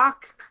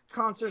 Rock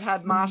concert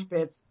had mosh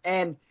pits,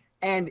 and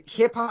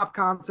hip hop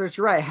concerts,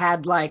 you're right,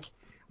 had like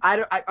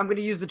I'm going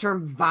to use the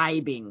term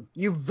vibing.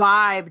 You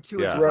vibe to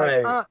it, just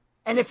like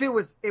and if it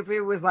was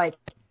like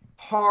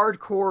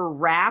hardcore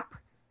rap,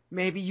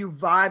 maybe you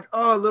vibed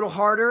a little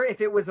harder. If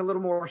it was a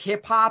little more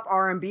hip hop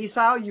R&B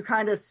style, you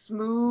kind of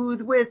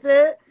smooth with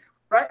it,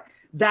 right?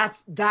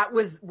 That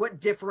was what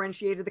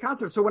differentiated the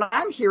concert. So when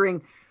I'm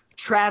hearing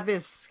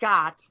Travis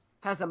Scott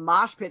has a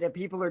mosh pit and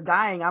people are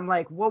dying, I'm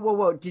like,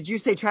 whoa. Did you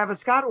say Travis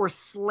Scott or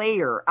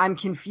Slayer? I'm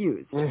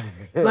confused.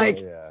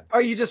 Like,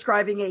 Are you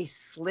describing a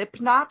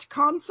Slipknot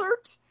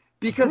concert?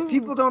 Because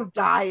people don't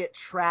die at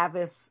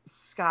Travis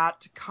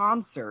Scott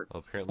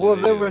concerts. Well,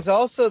 there was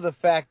also the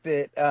fact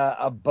that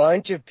a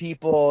bunch of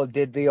people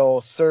did the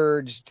old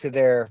surge to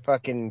their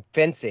fucking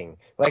fencing.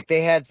 Like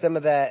they had some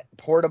of that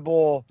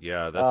portable,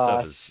 that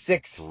stuff is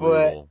 6 brutal.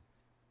 foot.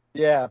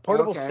 Yeah,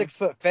 portable 6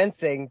 foot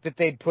fencing that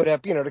they'd put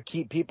up, to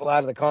keep people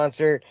out of the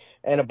concert,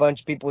 and a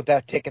bunch of people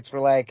without tickets were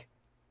like,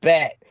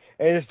 bet,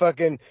 and just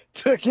fucking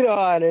took it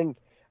on, and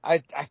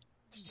I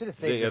should have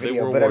saved the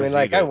video, but I mean,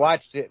 like, I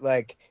watched it,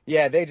 like,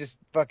 they just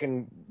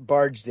fucking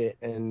barged it,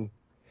 and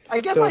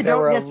I guess so I there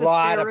don't were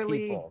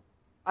necessarily. A lot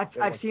of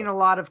I've seen a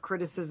lot of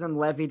criticism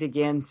levied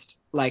against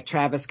like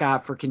Travis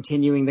Scott for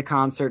continuing the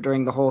concert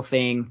during the whole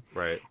thing,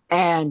 right?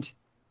 And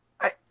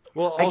I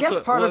guess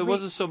it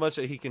wasn't so much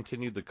that he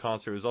continued the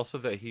concert; it was also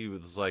that he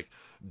was like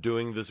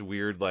doing this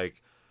weird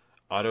like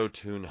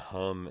auto-tune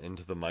hum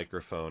into the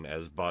microphone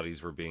as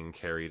bodies were being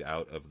carried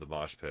out of the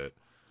mosh pit.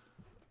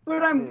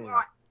 But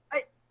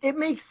it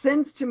makes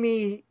sense to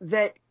me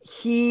that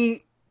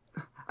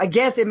I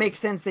guess it makes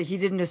sense that he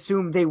didn't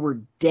assume they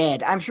were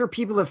dead. I'm sure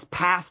people have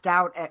passed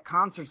out at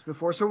concerts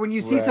before. So when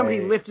you see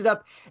somebody lifted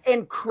up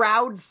and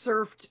crowd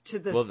surfed to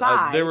the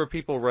side. There were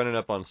people running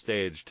up on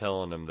stage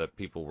telling them that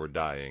people were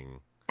dying.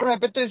 Right,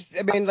 but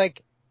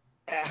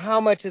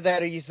how much of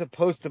that are you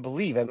supposed to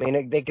believe? I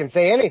mean, they can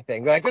say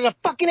anything. Like, there's a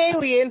fucking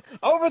alien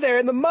over there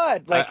in the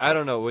mud. Like, I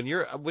don't know. When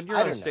you're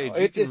on stage,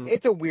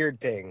 it's a weird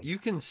thing. You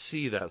can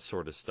see that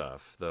sort of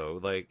stuff, though.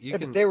 Like,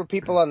 but there were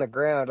people on the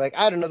ground. Like,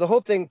 I don't know. The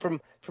whole thing from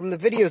the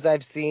videos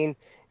I've seen,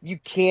 you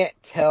can't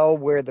tell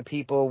where the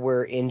people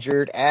were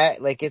injured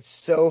at. Like, it's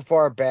so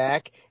far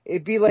back.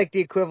 It'd be like the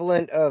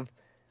equivalent of,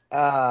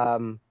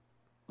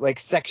 like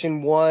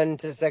Section 1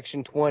 to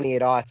Section 20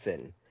 at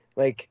Autzen.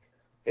 Like,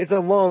 It's a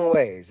long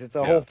ways. It's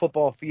a whole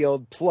football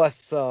field plus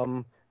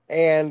some,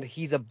 and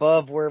he's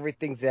above where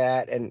everything's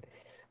at, and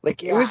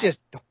like it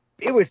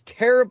was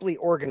terribly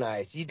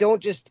organized. You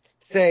don't just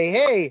say,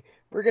 "Hey,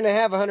 we're gonna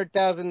have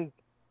 100,000,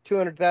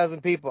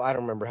 200,000 people." I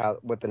don't remember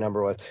what the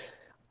number was.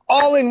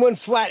 All in one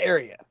flat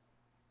area.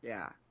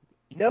 Yeah.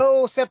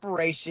 No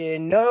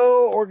separation,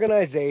 no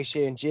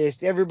organization,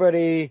 just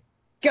everybody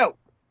go.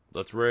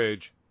 Let's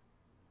rage.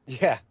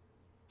 Yeah.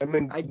 I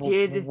mean,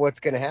 what's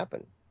going to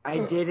happen? I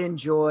did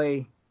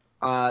enjoy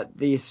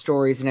these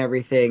stories and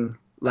everything,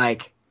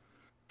 like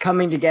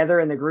coming together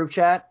in the group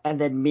chat,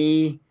 and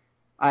then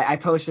I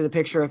posted a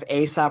picture of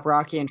A$AP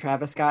Rocky and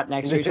Travis Scott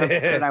next to each other,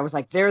 and I was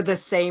like, they're the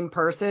same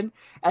person,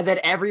 and then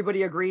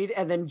everybody agreed,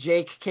 and then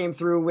Jake came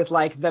through with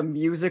like the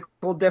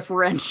musical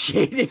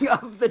differentiating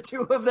of the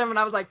two of them, and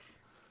I was like,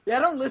 yeah, I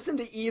don't listen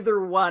to either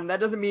one. That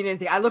doesn't mean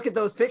anything. I look at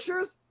those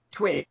pictures,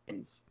 twins.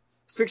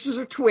 Those pictures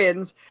are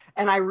twins,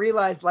 and I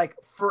realized like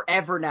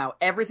forever now,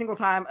 every single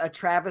time a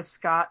Travis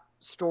Scott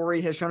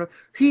story has shown up,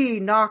 he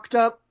knocked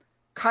up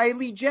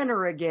Kylie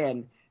Jenner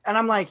again, and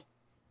I'm like,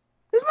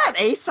 isn't that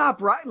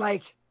A$AP Rocky?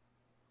 Like,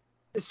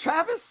 is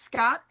Travis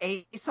Scott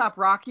A$AP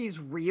Rocky's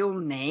real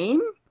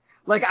name?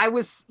 Like, I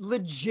was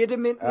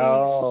legitimately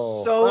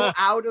so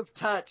out of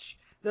touch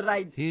that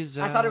I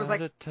thought it was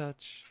like, out of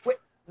touch.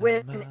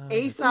 When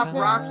A$AP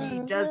Rocky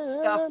does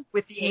stuff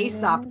with the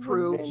A$AP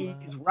crew,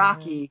 he's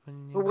Rocky.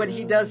 But when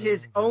he does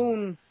his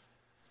own,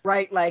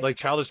 right, like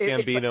Childish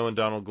Gambino and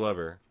Donald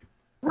Glover.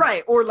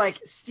 Right, or like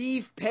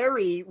Steve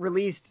Perry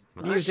released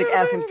music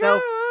as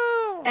himself.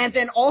 And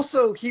then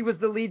also he was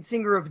the lead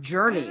singer of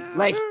Journey.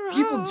 Like,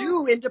 people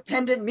do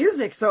independent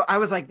music. So I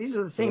was like, these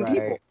are the same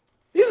people.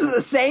 These are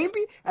the same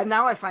people. And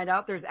now I find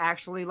out there's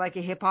actually like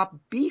a hip-hop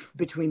beef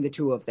between the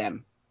two of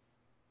them.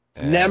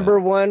 And number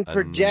one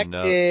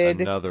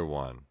projected. Another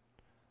one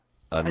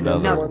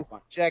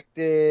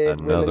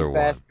projected women's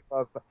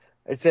basketball.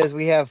 It says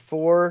we have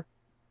four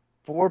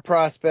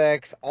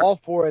prospects, all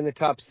four in the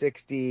top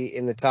 60,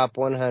 in the top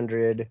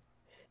 100,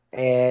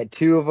 and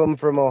 2 of them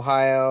from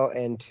Ohio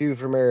and 2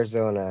 from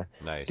Arizona.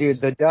 Nice. Dude,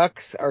 the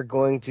Ducks are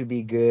going to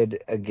be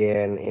good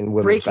again in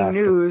women's Breaking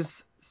basketball.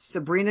 news,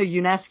 Sabrina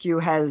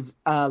Ionescu has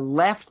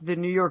left the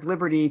New York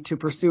Liberty to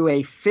pursue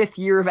a 5th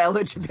year of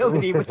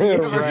eligibility with the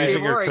University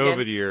of Oregon. Her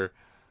COVID year.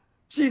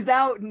 She's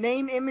now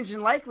name, image,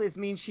 and likeness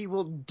means she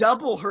will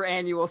double her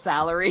annual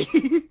salary.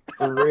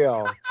 For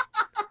real.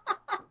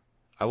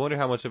 I wonder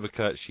how much of a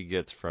cut she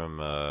gets from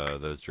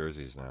those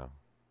jerseys now.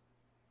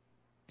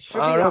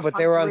 I don't know, but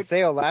they were on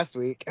sale last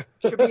week.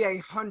 Should be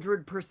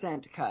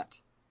 100% cut.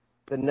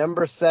 The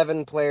number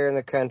 7 player in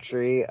the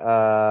country,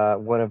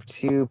 one of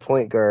 2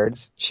 point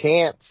guards,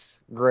 Chance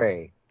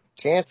Gray.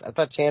 Chance? I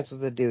thought Chance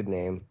was a dude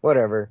name.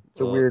 Whatever. It's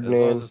a weird name. As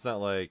long as it's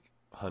not like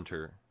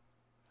Hunter.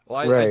 Well,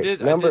 I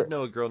did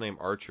know a girl named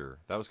Archer.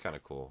 That was kind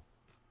of cool.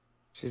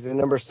 She's the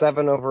number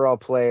 7 overall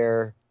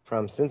player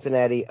from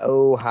Cincinnati,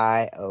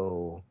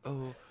 Ohio.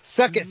 Oh.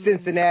 Suck it,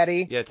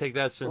 Cincinnati. Yeah, take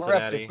that, Cincinnati.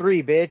 We're up to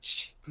 3,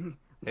 bitch.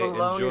 Hey,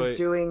 Malone is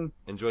doing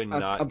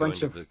a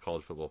bunch of the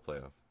college football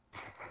playoff.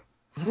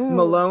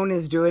 Malone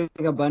is doing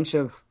a bunch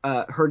of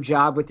her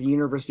job with the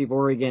University of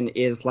Oregon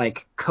is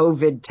like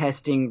COVID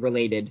testing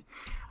related.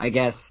 I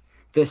guess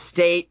the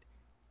state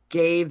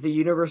gave the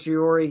University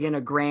of Oregon a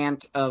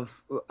grant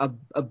of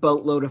a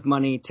boatload of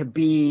money to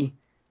be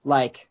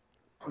like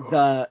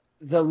the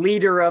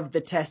leader of the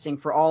testing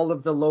for all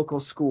of the local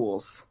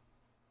schools.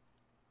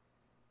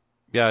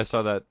 Yeah, I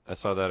saw that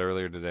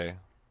earlier today.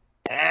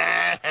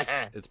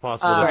 It's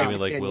possible that Jimmy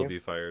Lake will be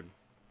fired.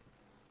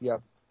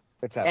 Yep.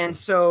 It's happening. And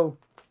so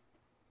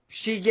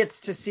she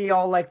gets to see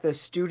all like the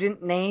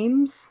student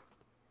names.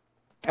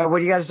 What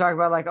do you guys talk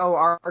about? Like, oh,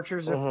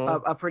 Archer's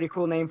a pretty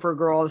cool name for a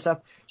girl, all this stuff.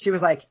 She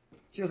was like,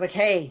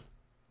 hey,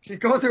 she's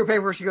going through her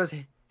paper. She goes,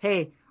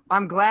 hey,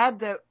 I'm glad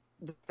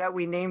that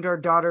we named our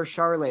daughter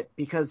Charlotte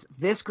because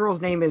this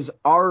girl's name is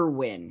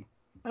Arwen.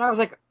 And I was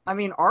like, I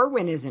mean,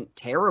 Arwen isn't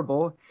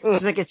terrible.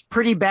 She's like, it's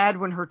pretty bad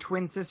when her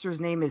twin sister's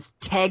name is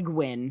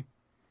Tegwin.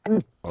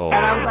 Oh.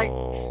 And I was like,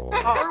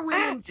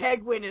 Arwen and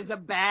Tegwin is a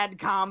bad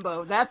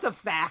combo. That's a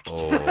fact.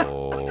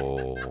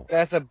 Oh.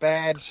 That's a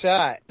bad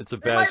shot. It's a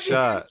bad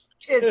shot.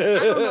 Kids,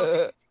 I don't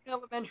know.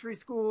 Elementary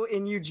school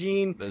in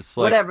Eugene, like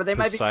whatever. They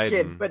might be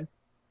kids, but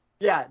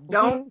yeah,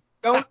 don't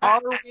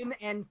Arwen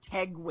and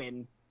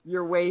Tegwin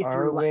your way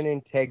through. Arwen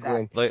and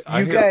Tegwin. Like,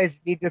 you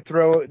guys need to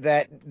throw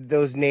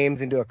those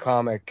names into a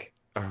comic.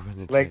 Arwen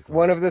and like Tegwin.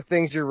 One of the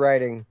things you're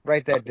writing.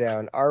 Write that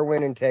down.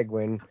 Arwen and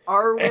Tegwin.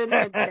 Arwen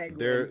and Tegwin.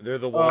 They're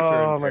the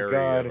Walter and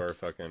Perry of our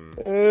fucking.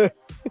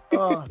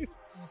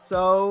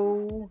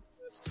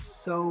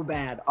 So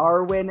bad.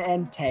 Arwen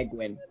and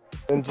Tegwin.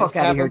 And just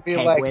have them be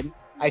like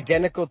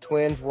identical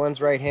twins. One's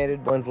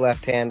right-handed, one's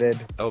left-handed.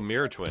 Oh,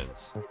 mirror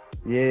twins.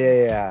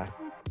 Yeah.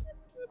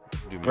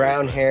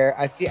 Brown hair.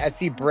 I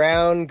see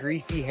brown,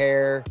 greasy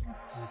hair.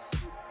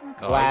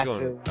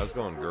 Glasses. I was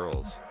going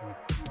girls.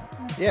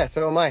 Yeah,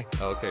 so am I.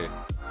 Oh, okay.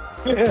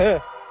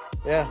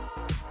 Yeah.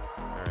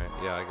 Alright,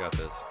 yeah, I got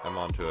this. I'm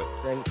onto it.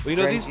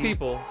 Well, these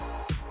people,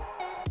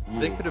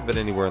 they could have been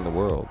anywhere in the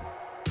world.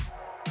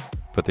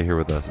 but they're here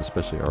with us,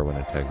 especially Arwen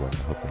and Tegwin.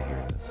 I hope they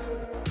hear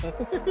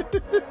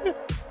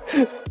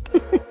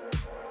this.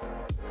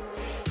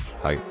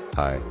 Hi.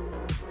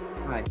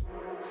 Hi.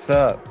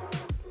 Sup?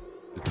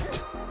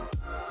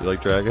 You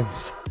like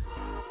dragons?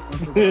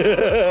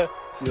 You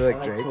like I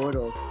like Drake?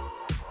 turtles.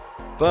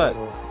 But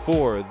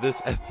for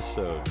this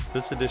episode,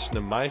 this edition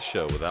of my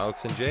show with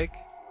Alex and Jake,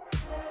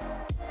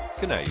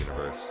 good night,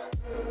 universe.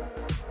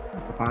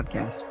 It's a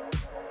podcast.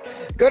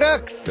 Go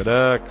Ducks! Good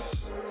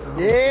Ducks. Oh,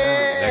 Yeah!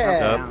 Next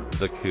Thumbs up, down.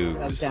 the Cougs.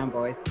 Thumbs down,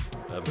 boys.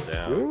 Thumbs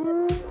down.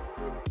 Ooh.